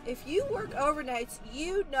 So, if you work overnights,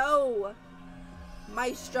 you know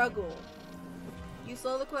my struggle. You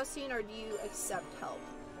solo questing, or do you accept help?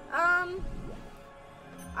 I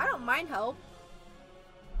don't mind help.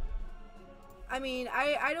 I mean,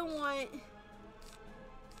 I don't want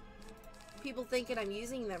people thinking I'm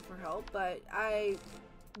using them for help, but I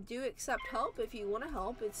do accept help if you want to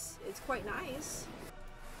help. It's quite nice.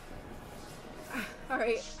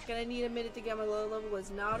 Alright, gonna need a minute to get my low level, was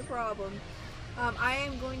not a problem. I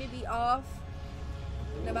am going to be off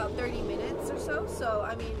in about 30 minutes or so, so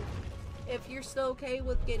I mean, if you're still okay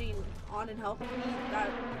with getting on and helping me,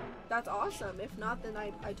 that's awesome. If not, then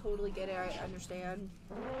I totally get it, I understand.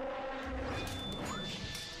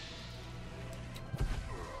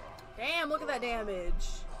 Damn, look at that damage.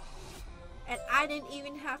 And I didn't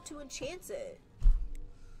even have to enchant it.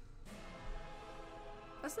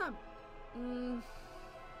 That's not...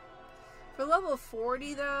 For level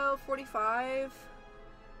 40 though, 45,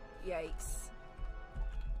 yikes.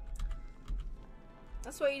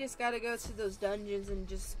 That's why you just gotta go to those dungeons and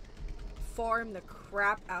just farm the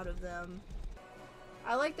crap out of them.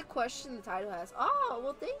 I like the question the title has. Oh,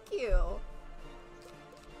 well thank you.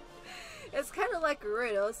 It's kind of like a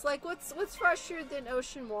riddle. It's like, what's fresher than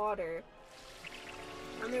ocean water?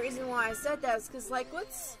 And the reason why I said that is because, like,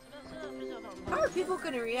 how are people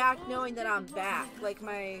gonna react knowing that I'm back? Like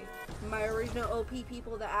my original OP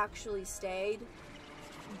people that actually stayed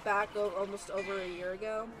back almost over a year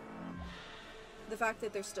ago. The fact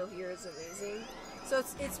that they're still here is amazing. So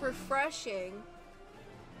it's refreshing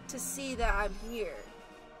to see that I'm here.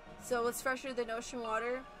 So what's fresher than ocean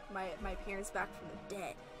water? My parents back from the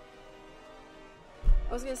dead.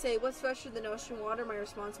 I was gonna say, what's fresher than ocean water? My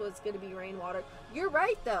response was gonna be rainwater. You're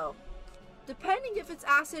right though. Depending if it's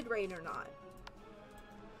acid rain or not.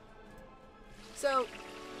 So,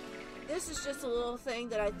 this is just a little thing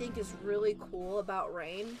that I think is really cool about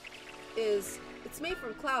rain. Is it's made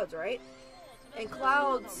from clouds, right? And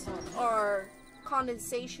clouds are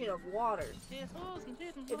condensation of water.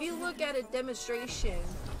 If you look at a demonstration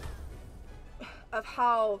of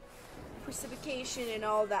how precipitation and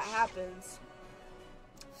all that happens,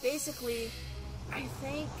 basically, I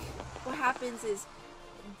think what happens is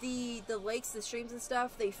the lakes, the streams and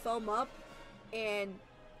stuff, they foam up and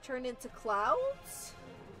turn into clouds.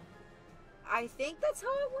 I think that's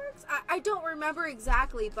how it works. I don't remember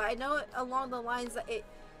exactly, but I know it along the lines that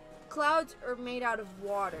clouds are made out of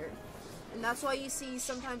water. And that's why you see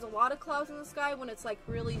sometimes a lot of clouds in the sky when it's like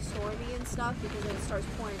really stormy and stuff, because then it starts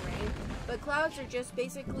pouring rain. But clouds are just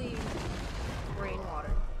basically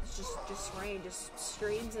rainwater. It's just rain, just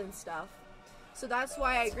streams and stuff. So that's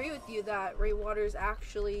why I agree with you that rainwater is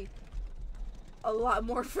actually a lot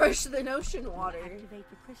more fresh than ocean water. Activate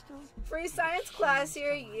the crystals. Free science class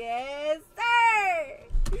here, yes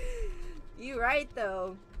sir! You right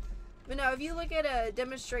though. But no, if you look at a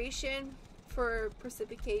demonstration for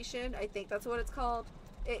precipitation, I think that's what it's called,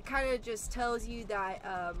 it kind of just tells you that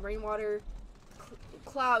rainwater,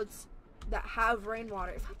 clouds that have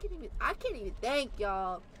rainwater, I can't even think,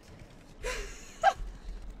 y'all.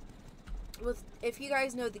 If you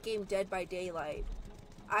guys know the game Dead by Daylight,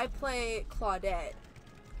 I play Claudette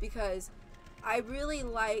because I really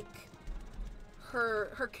like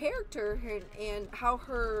her character and how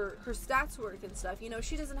her stats work and stuff. You know,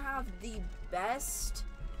 she doesn't have the best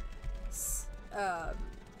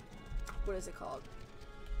what is it called?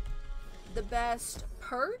 The best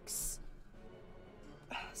perks?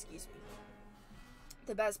 Excuse me.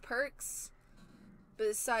 The best perks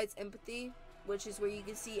besides empathy, which is where you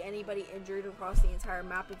can see anybody injured across the entire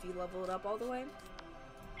map if you level it up all the way.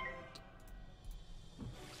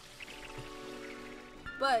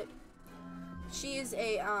 But she is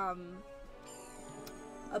a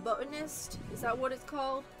botanist. Is that what it's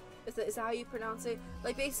called? Is that how you pronounce it?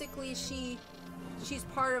 Like basically she's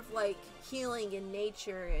part of like healing in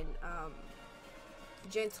nature and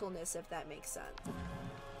gentleness, if that makes sense.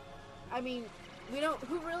 I mean,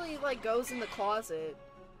 who really like goes in the closet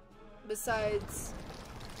besides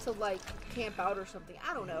to like camp out or something?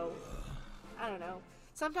 I don't know.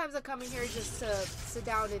 Sometimes I come in here just to sit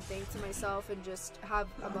down and think to myself and just have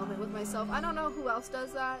a moment with myself. I don't know who else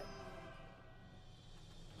does that.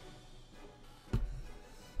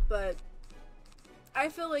 But I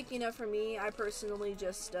feel like, you know, for me, I personally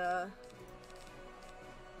just look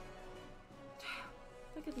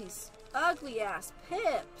at these ugly ass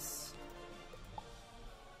pips.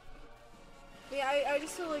 Yeah, I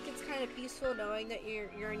just feel like it's kind of peaceful knowing that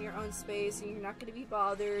you're in your own space and you're not going to be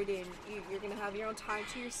bothered and you're going to have your own time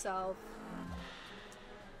to yourself.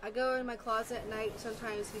 I go in my closet at night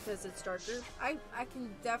sometimes because it's darker. I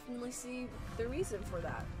can definitely see the reason for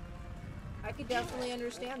that. I could definitely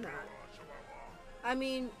understand that. I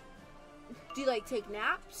mean, do you like take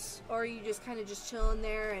naps, or are you just kind of just chilling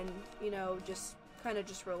there and, you know, just kind of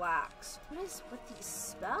just relax? What is with these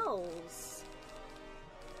spells?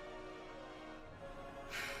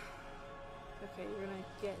 Okay, we're gonna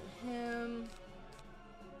get him.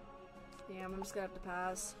 Damn, I'm just gonna have to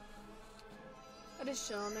pass. I just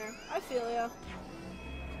chilling there. I feel ya.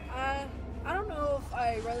 I don't know if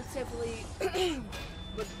I relatively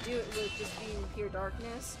would do it with just being pure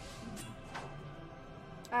darkness.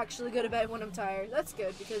 I actually go to bed when I'm tired. That's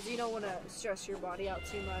good because you don't want to stress your body out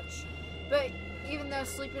too much. But even though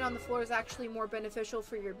sleeping on the floor is actually more beneficial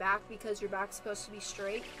for your back because your back's supposed to be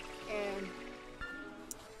straight, and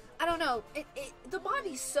I don't know, the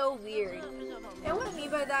body's so weird. And what I mean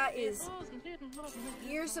by that is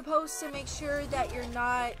you're supposed to make sure that you're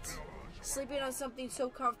not sleeping on something so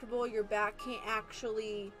comfortable your back can't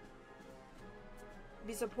actually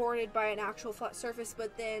be supported by an actual flat surface,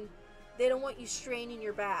 but then they don't want you straining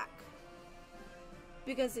your back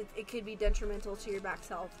because it could be detrimental to your back's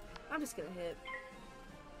health. I'm just gonna hit.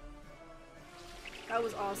 That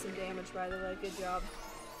was awesome damage, by the way. Good job.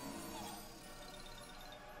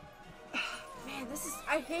 Man,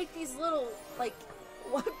 I hate these little, like,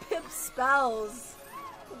 1-pip spells.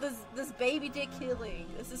 This baby dick healing.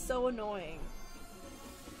 This is so annoying.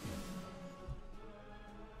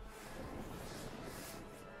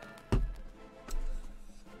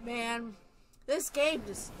 Man, this game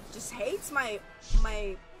just hates me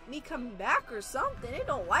coming back or something. It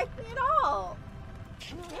don't like me at all.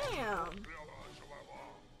 Damn.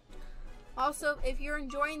 Also, if you're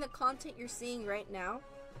enjoying the content you're seeing right now,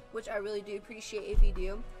 which I really do appreciate if you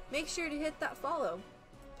do, make sure to hit that follow.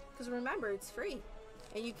 Because remember, it's free.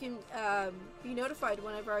 And you can be notified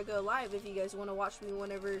whenever I go live if you guys want to watch me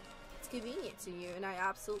whenever it's convenient to you. And I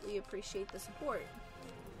absolutely appreciate the support.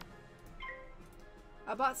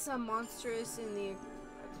 I bought some monstrous in the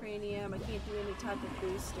cranium. I can't do any type of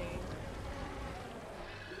boosting.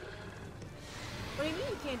 What do you mean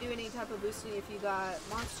you can't do any type of boosting if you got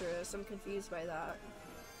monstrous? I'm confused by that.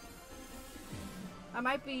 I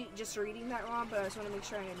might be just reading that wrong, but I just want to make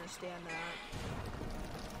sure I understand that.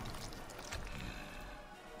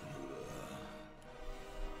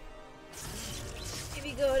 If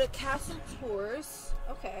you go to Castle Tours,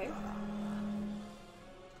 okay.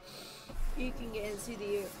 You can get into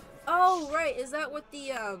the... Oh, right. Is that what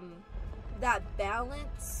the, that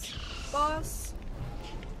balance boss?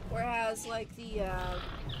 Where it has, like, the,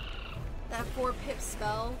 that 4-pip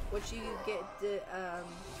spell, which you get the,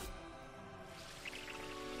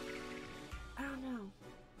 I don't know.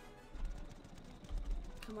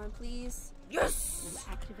 Come on, please. Yes! You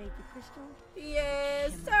activate the crystal?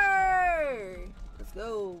 Yes, sir! Let's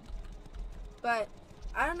go. But,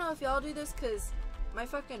 I don't know if y'all do this, because my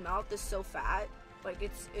fucking mouth is so fat. Like,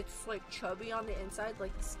 it's like chubby on the inside,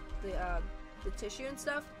 like the tissue and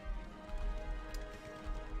stuff.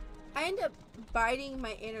 I end up biting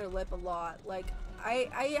my inner lip a lot. Like,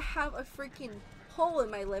 I have a freaking hole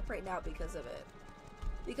in my lip right now because of it.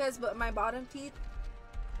 But my bottom teeth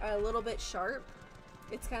are a little bit sharp.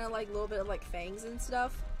 It's kind of like a little bit of like fangs and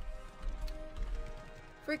stuff.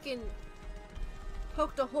 Freaking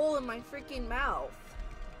poked a hole in my freaking mouth.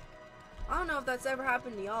 I don't know if that's ever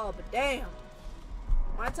happened to y'all, but damn.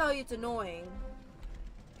 When I tell you it's annoying.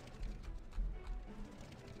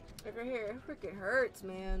 Like right here, it freaking hurts,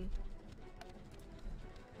 man.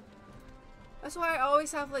 That's why I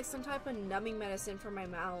always have like some type of numbing medicine for my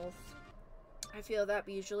mouth. I feel that,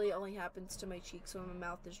 but usually it only happens to my cheeks when my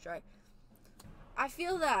mouth is dry. I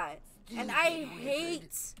feel that. And I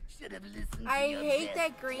hate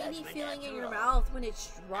that grainy feeling in your mouth when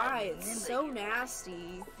it's dry. It's so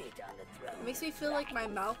nasty. It makes me feel like my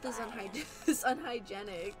mouth is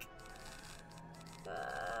unhygienic.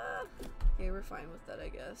 Okay, we're fine with that, I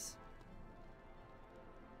guess.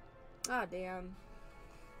 Ah, damn.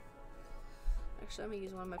 Actually, I'm gonna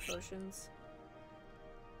use one of my potions.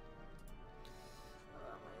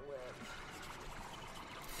 Oh, my lip.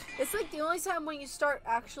 It's like the only time when you start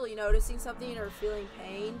actually noticing something or feeling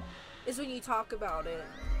pain is when you talk about it.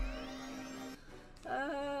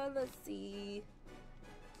 Let's see.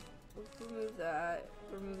 Remove that.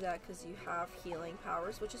 Remove that because you have healing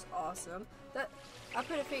powers, which is awesome. I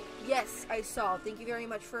put a fake. Yes, I saw. Thank you very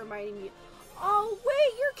much for reminding me. Oh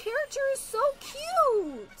wait, your character is so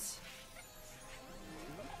cute.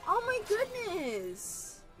 Oh my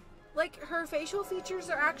goodness. Like her facial features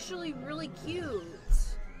are actually really cute.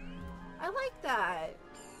 I like that.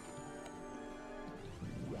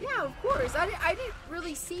 Yeah, of course. I didn't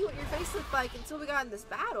really see what your face looked like until we got in this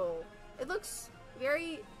battle. It looks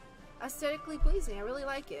very aesthetically pleasing. I really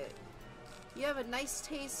like it. You have a nice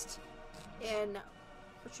taste in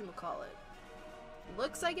whatchamacallit.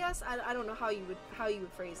 Looks, I guess. I don't know how you would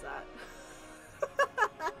phrase that.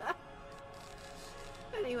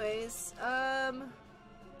 Anyways, I'm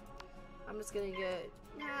just gonna get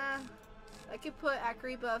I could put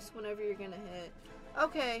accuracy buffs whenever you're gonna hit.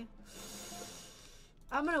 Okay.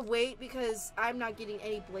 I'm gonna wait because I'm not getting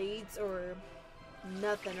any blades or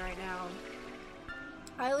nothing right now.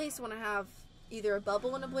 I at least want to have either a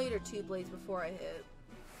bubble and a blade or 2 blades before I hit.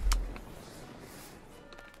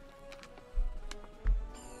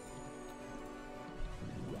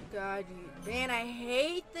 God, man, I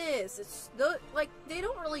hate this. It's like they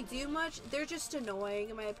don't really do much. They're just annoying,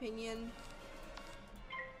 in my opinion.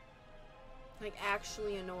 Like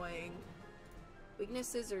actually annoying.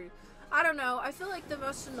 Weaknesses are, I don't know. I feel like the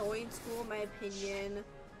most annoying school, in my opinion,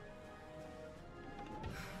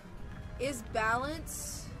 is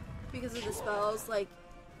balance because of the spells. Like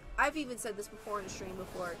I've even said this before in stream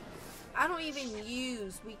before. I don't even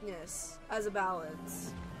use weakness as a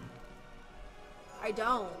balance. I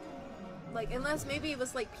don't. Like, unless maybe it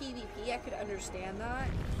was like PvP, I could understand that.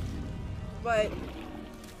 But,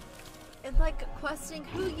 and like, questing,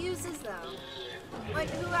 who uses them?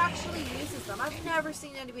 Like, who actually uses them? I've never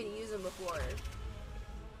seen anybody use them before.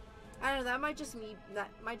 I don't know, that might just be me.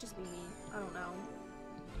 I don't know.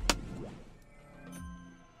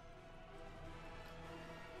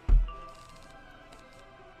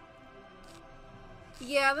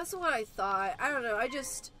 Yeah, that's what I thought. I don't know,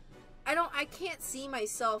 I can't see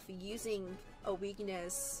myself using a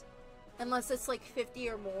weakness unless it's like 50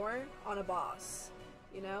 or more on a boss,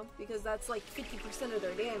 you know? Because that's like 50% of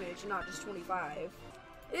their damage, not just 25.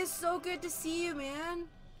 It is so good to see you, man.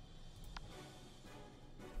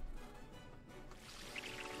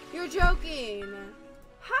 You're joking.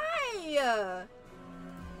 Hi!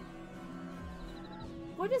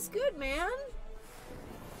 What is good, man?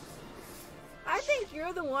 I think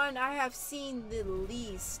you're the one I have seen the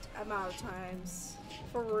least amount of times.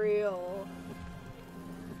 For real.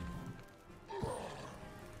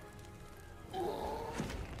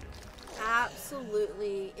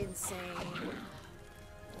 Absolutely insane.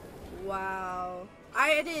 Wow.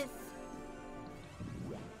 I didn't...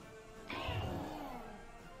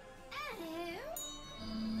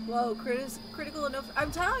 Whoa, critical enough.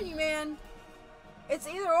 I'm telling you, man. It's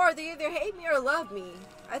either or. They either hate me or love me.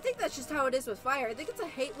 I think that's just how it is with fire. I think it's a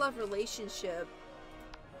hate-love relationship.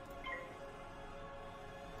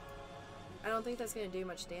 I don't think that's gonna do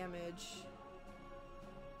much damage.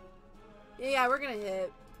 Yeah, we're gonna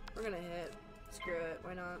hit. We're gonna hit. Screw it.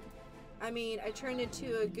 Why not? I mean, I turned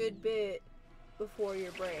into a good bit before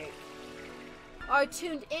your break. Oh, I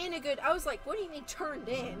tuned in a good... I was like, what do you mean turned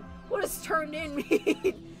in? What does turned in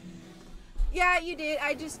mean? Yeah, you did.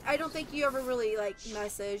 I don't think you ever really, like,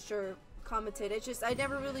 messaged or commented. It's just, I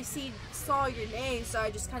never really saw your name, so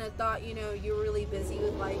I just kind of thought, you know, you were really busy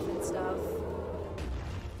with life and stuff.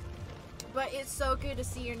 But it's so good to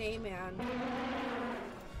see your name, man.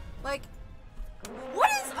 Like, what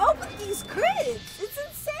is up with these crits? It's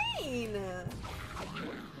insane!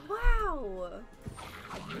 Wow!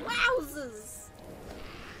 Wowzers!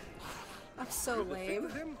 I'm so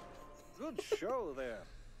lame. Good show there.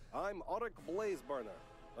 I'm Auric Blazeburner.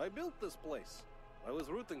 I built this place. I was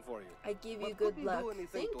rooting for you. I give you good luck.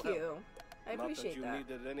 Thank you. I appreciate that. Not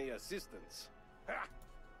that you needed any assistance. Ha!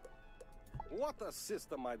 What a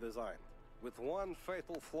system I designed, with one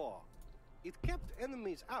fatal flaw. It kept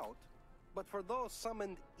enemies out, but for those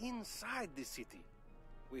summoned inside the city.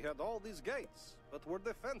 We had all these gates, but were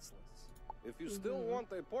defenseless. If you still want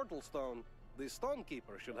a portal stone, the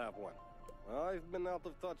Stonekeeper should have one. I've been out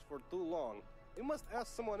of touch for too long. You must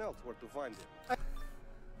ask someone else where to find it.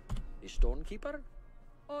 The Stonekeeper?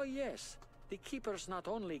 Oh yes. The Keepers not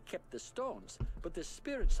only kept the stones, but the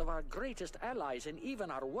spirits of our greatest allies and even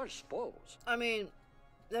our worst foes. I mean,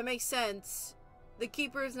 that makes sense. The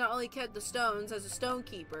Keepers not only kept the stones as a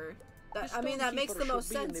Stonekeeper. I mean, that makes the most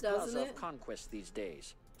sense, doesn't it? Of Conquest these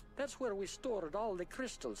days. That's where we stored all the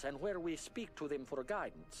crystals and where we speak to them for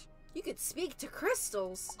guidance. You could speak to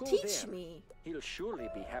crystals. Go Teach there. me. He'll surely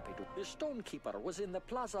be happy to. The Stonekeeper was in the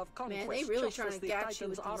Plaza of Conquest. Man, they really just trying as to the get you Titan's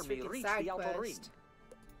with these army freaking reached side the outer ring. quests.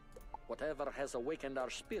 Whatever has awakened our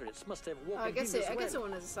spirits must have woken I guess him as I guess it well.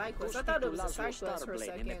 went as a side quest. Go I thought speak it was to a side Lazarus quest for a Starblade in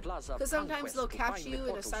second. the Plaza of Because sometimes Conquest they'll to catch find the you in a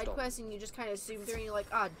portal side stone. quest and you just kind of zoom through and you're like,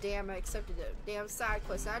 ah, oh, damn, I accepted the damn side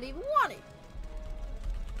quest. I didn't even want it.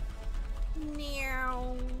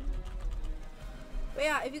 Meow. But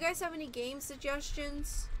yeah, if you guys have any game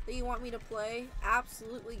suggestions that you want me to play,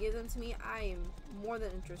 absolutely give them to me. I am more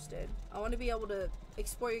than interested. I want to be able to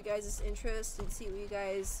explore you guys' interests and see what you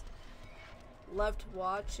guys love to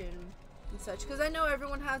watch and such. Because I know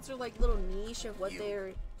everyone has their like little niche of what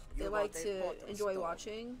they like to enjoy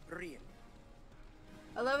watching. Real.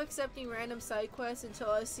 I love accepting random side quests until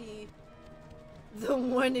I see the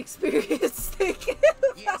one experience thing.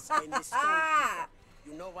 Yes, and the Stonekeeper.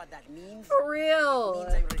 You know what that means? For real.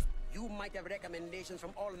 It means You might have recommendations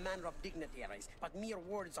from all manner of dignitaries, but mere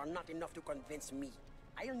words are not enough to convince me.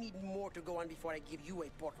 I'll need more to go on before I give you a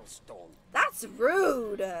portal stone. That's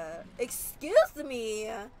rude. Excuse me.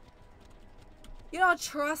 You don't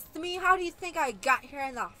trust me? How do you think I got here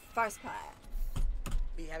in the first place?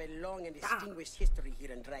 We have a long and distinguished history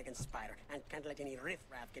here in Dragonspire, and can't let any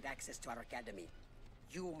riffraff get access to our academy.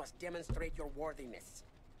 You must demonstrate your worthiness.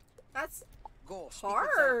 That's Go,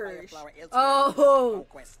 harsh. Oh,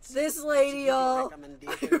 this lady, y'all.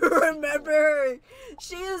 I remember her.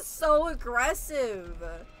 She is so aggressive.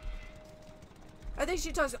 I think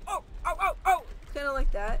she talks, oh, kind of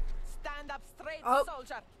like that. Stand up straight,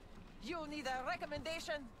 soldier. You need a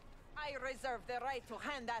recommendation? I reserve the right to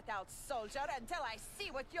hand that out, soldier, until I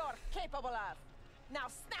see what you're capable of. Now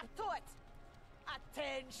snap to it.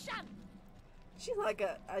 Attention. She's like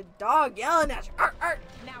a dog yelling at you. Arr, arr.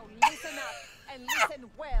 Now listen up and listen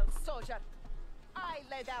well, soldier. I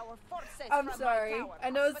led our forces. I'm sorry. I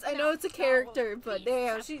know it's a character, but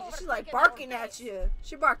damn, she's like barking at you.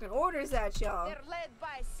 She barking orders at y'all. They're led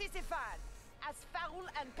by Sisyphus, as foul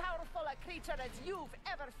and powerful a creature as you've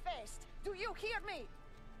ever faced. Do you hear me?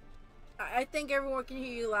 I think everyone can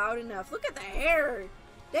hear you loud enough. Look at the hair.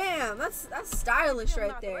 Damn, that's stylish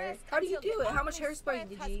right there. How do you do it? How much hairspray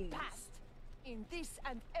did you use? In this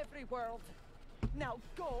and every world. Now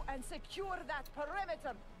go and secure that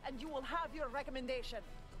perimeter, and you will have your recommendation.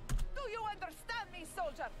 Do you understand me,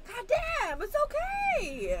 soldier? God damn, it's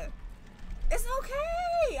okay. It's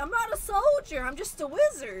okay. I'm not a soldier. I'm just a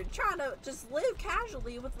wizard trying to just live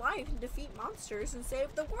casually with life and defeat monsters and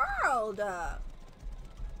save the world.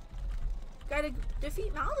 Gotta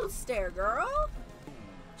defeat Mallow, girl.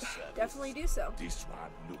 Definitely do so. This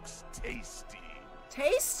one looks tasty.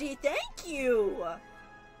 Tasty, thank you.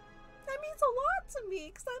 That means a lot to me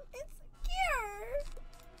because I'm insecure.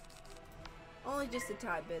 Only just a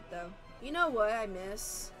tad bit though. You know what I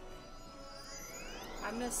miss?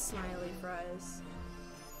 I miss smiley fries.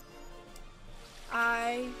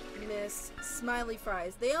 I miss smiley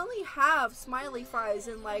fries. They only have smiley fries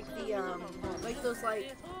in like the like those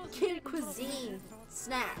like kid cuisine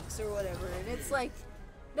snacks or whatever, and it's like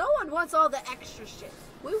no one wants all the extra shit.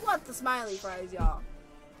 We want the smiley fries, y'all.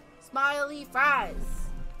 Smiley fries.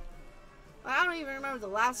 I don't even remember the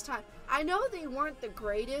last time. I know they weren't the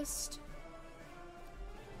greatest,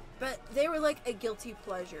 but they were like a guilty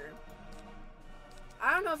pleasure.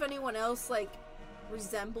 I don't know if anyone else like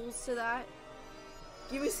resembles to that.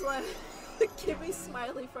 Give me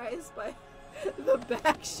smiley fries by the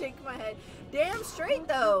back, shake my head. Damn straight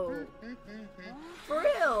though. For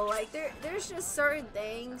real, like there's just certain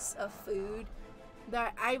things of food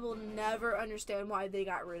that I will never understand why they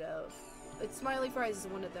got rid of. Like smiley fries is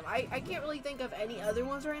one of them. I can't really think of any other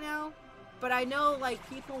ones right now, but I know like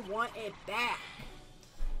people want it back.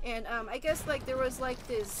 And I guess like there was like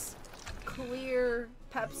this clear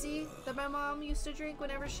Pepsi that my mom used to drink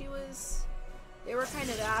whenever she was. They were kind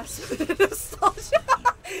of ass with nostalgia.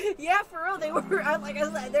 Yeah, for real, they were. Like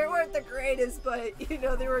I said, they weren't the greatest, but you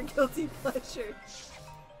know they were a guilty pleasure.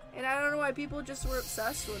 And I don't know why people just were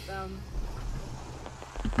obsessed with them.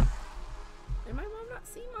 Did my mom not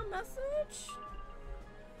see my message?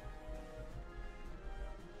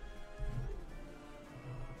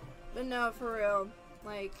 But no, for real,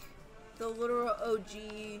 like the literal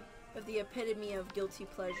OG of the epitome of guilty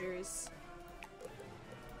pleasures.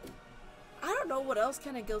 I don't know what else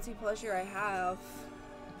kind of guilty pleasure I have.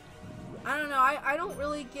 I don't know, I don't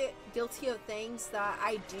really get guilty of things that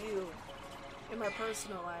I do in my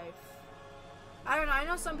personal life. I don't know, I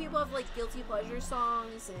know some people have like guilty pleasure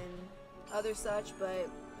songs and other such, but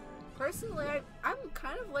personally I'm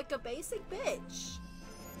kind of like a basic bitch.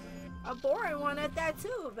 A boring one at that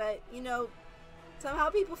too, but you know, somehow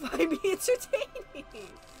people find me entertaining.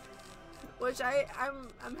 Which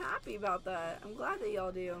I'm happy about that. I'm glad that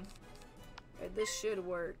y'all do. This should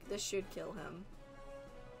work. This should kill him.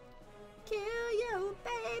 Kill you,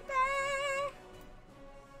 baby.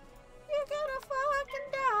 You're gonna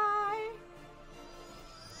fucking die.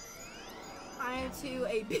 I am too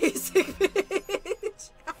a basic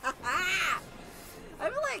bitch. I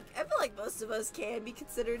feel like most of us can be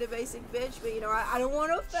considered a basic bitch, but you know, I don't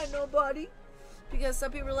want to offend nobody. Because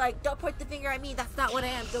some people are like, don't point the finger at me, that's not what I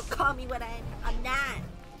am. Don't call me what I am. I'm not.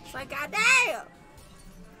 It's like, goddamn.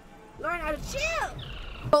 Learn how to chill.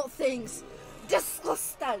 Both things.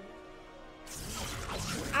 Disgusting.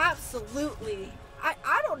 Absolutely.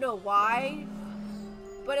 I don't know why,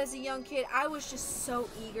 but as a young kid, I was just so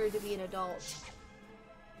eager to be an adult.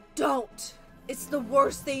 Don't. It's the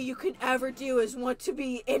worst thing you can ever do is want to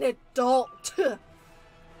be an adult.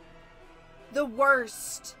 The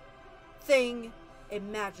worst thing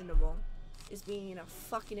imaginable is being a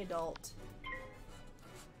fucking adult.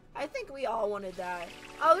 I think we all wanted that.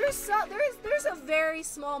 Oh, there's a very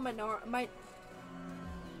small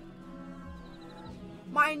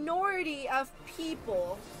minority of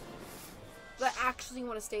people that actually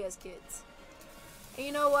want to stay as kids. And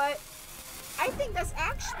you know what? I think that's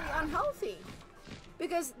actually unhealthy,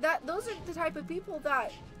 because those are the type of people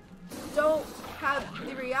that don't have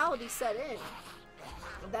the reality set in.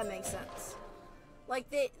 If that makes sense. Like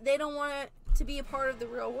they don't want to be a part of the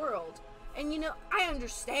real world. And you know, I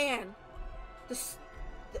understand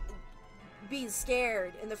being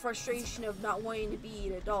scared and the frustration of not wanting to be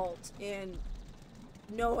an adult, and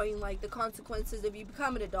knowing like the consequences if you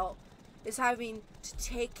become an adult is having to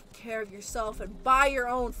take care of yourself and buy your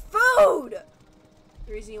own food.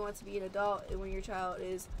 The reason you want to be an adult and when you're a child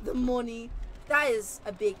is the money. That is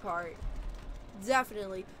a big part.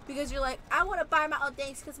 Definitely. Because you're like, I want to buy my own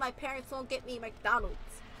things because my parents won't get me McDonald's.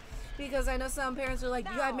 Because I know some parents are like,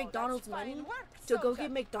 you got McDonald's money to go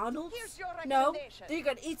get McDonald's? No, you're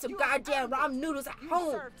gonna eat some goddamn ramen noodles at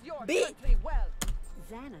home, bitch.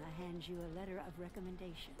 Xana hands you a letter of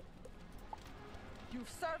recommendation. You've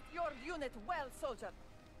served your unit well, soldier.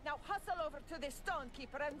 Now hustle over to the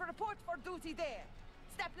Stonekeeper and report for duty there.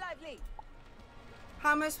 Step lively.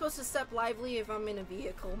 How am I supposed to step lively if I'm in a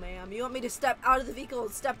vehicle, ma'am? You want me to step out of the vehicle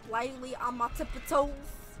and step lively on my tippy toes?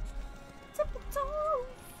 Tippy toes.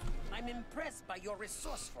 I'm impressed by your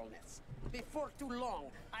resourcefulness. Before too long,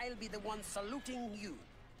 I'll be the one saluting you.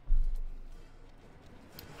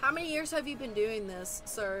 How many years have you been doing this,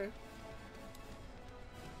 sir?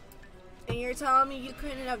 And you're telling me you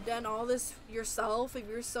couldn't have done all this yourself if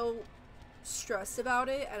you're so stressed about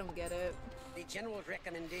it? I don't get it. The general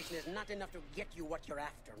recommendation is not enough to get you what you're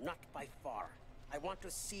after, not by far. I want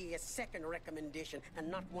to see a second recommendation, and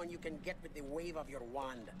not one you can get with the wave of your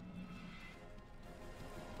wand.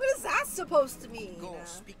 What is that supposed to mean? Go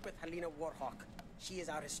speak with Helena Warhawk. She is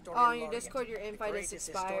our historian. Oh, your Discord, your invite is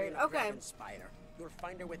expired. Okay. You'll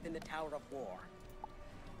find her within the Tower of War.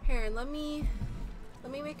 Here, let me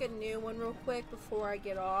make a new one real quick before I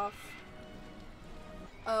get off.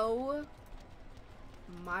 Oh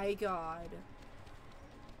my god.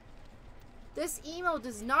 This email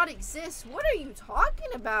does not exist. What are you talking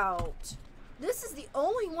about? This is the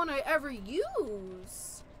only one I ever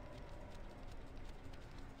use.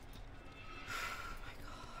 Oh my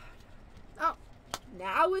god. Oh,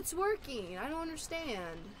 now it's working. I don't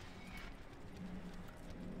understand.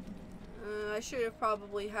 I should have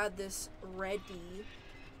probably had this ready.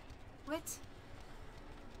 What?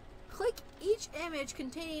 Click each image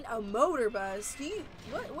containing a motor bus.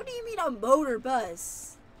 What do you mean a motor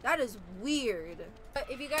bus? That is weird. But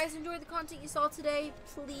if you guys enjoyed the content you saw today,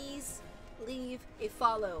 please leave a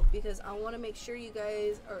follow, because I want to make sure you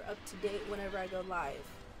guys are up to date whenever I go live.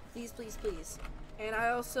 Please, please, please. And I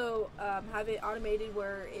also have it automated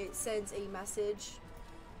where it sends a message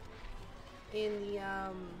in the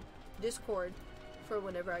Discord for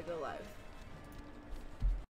whenever I go live.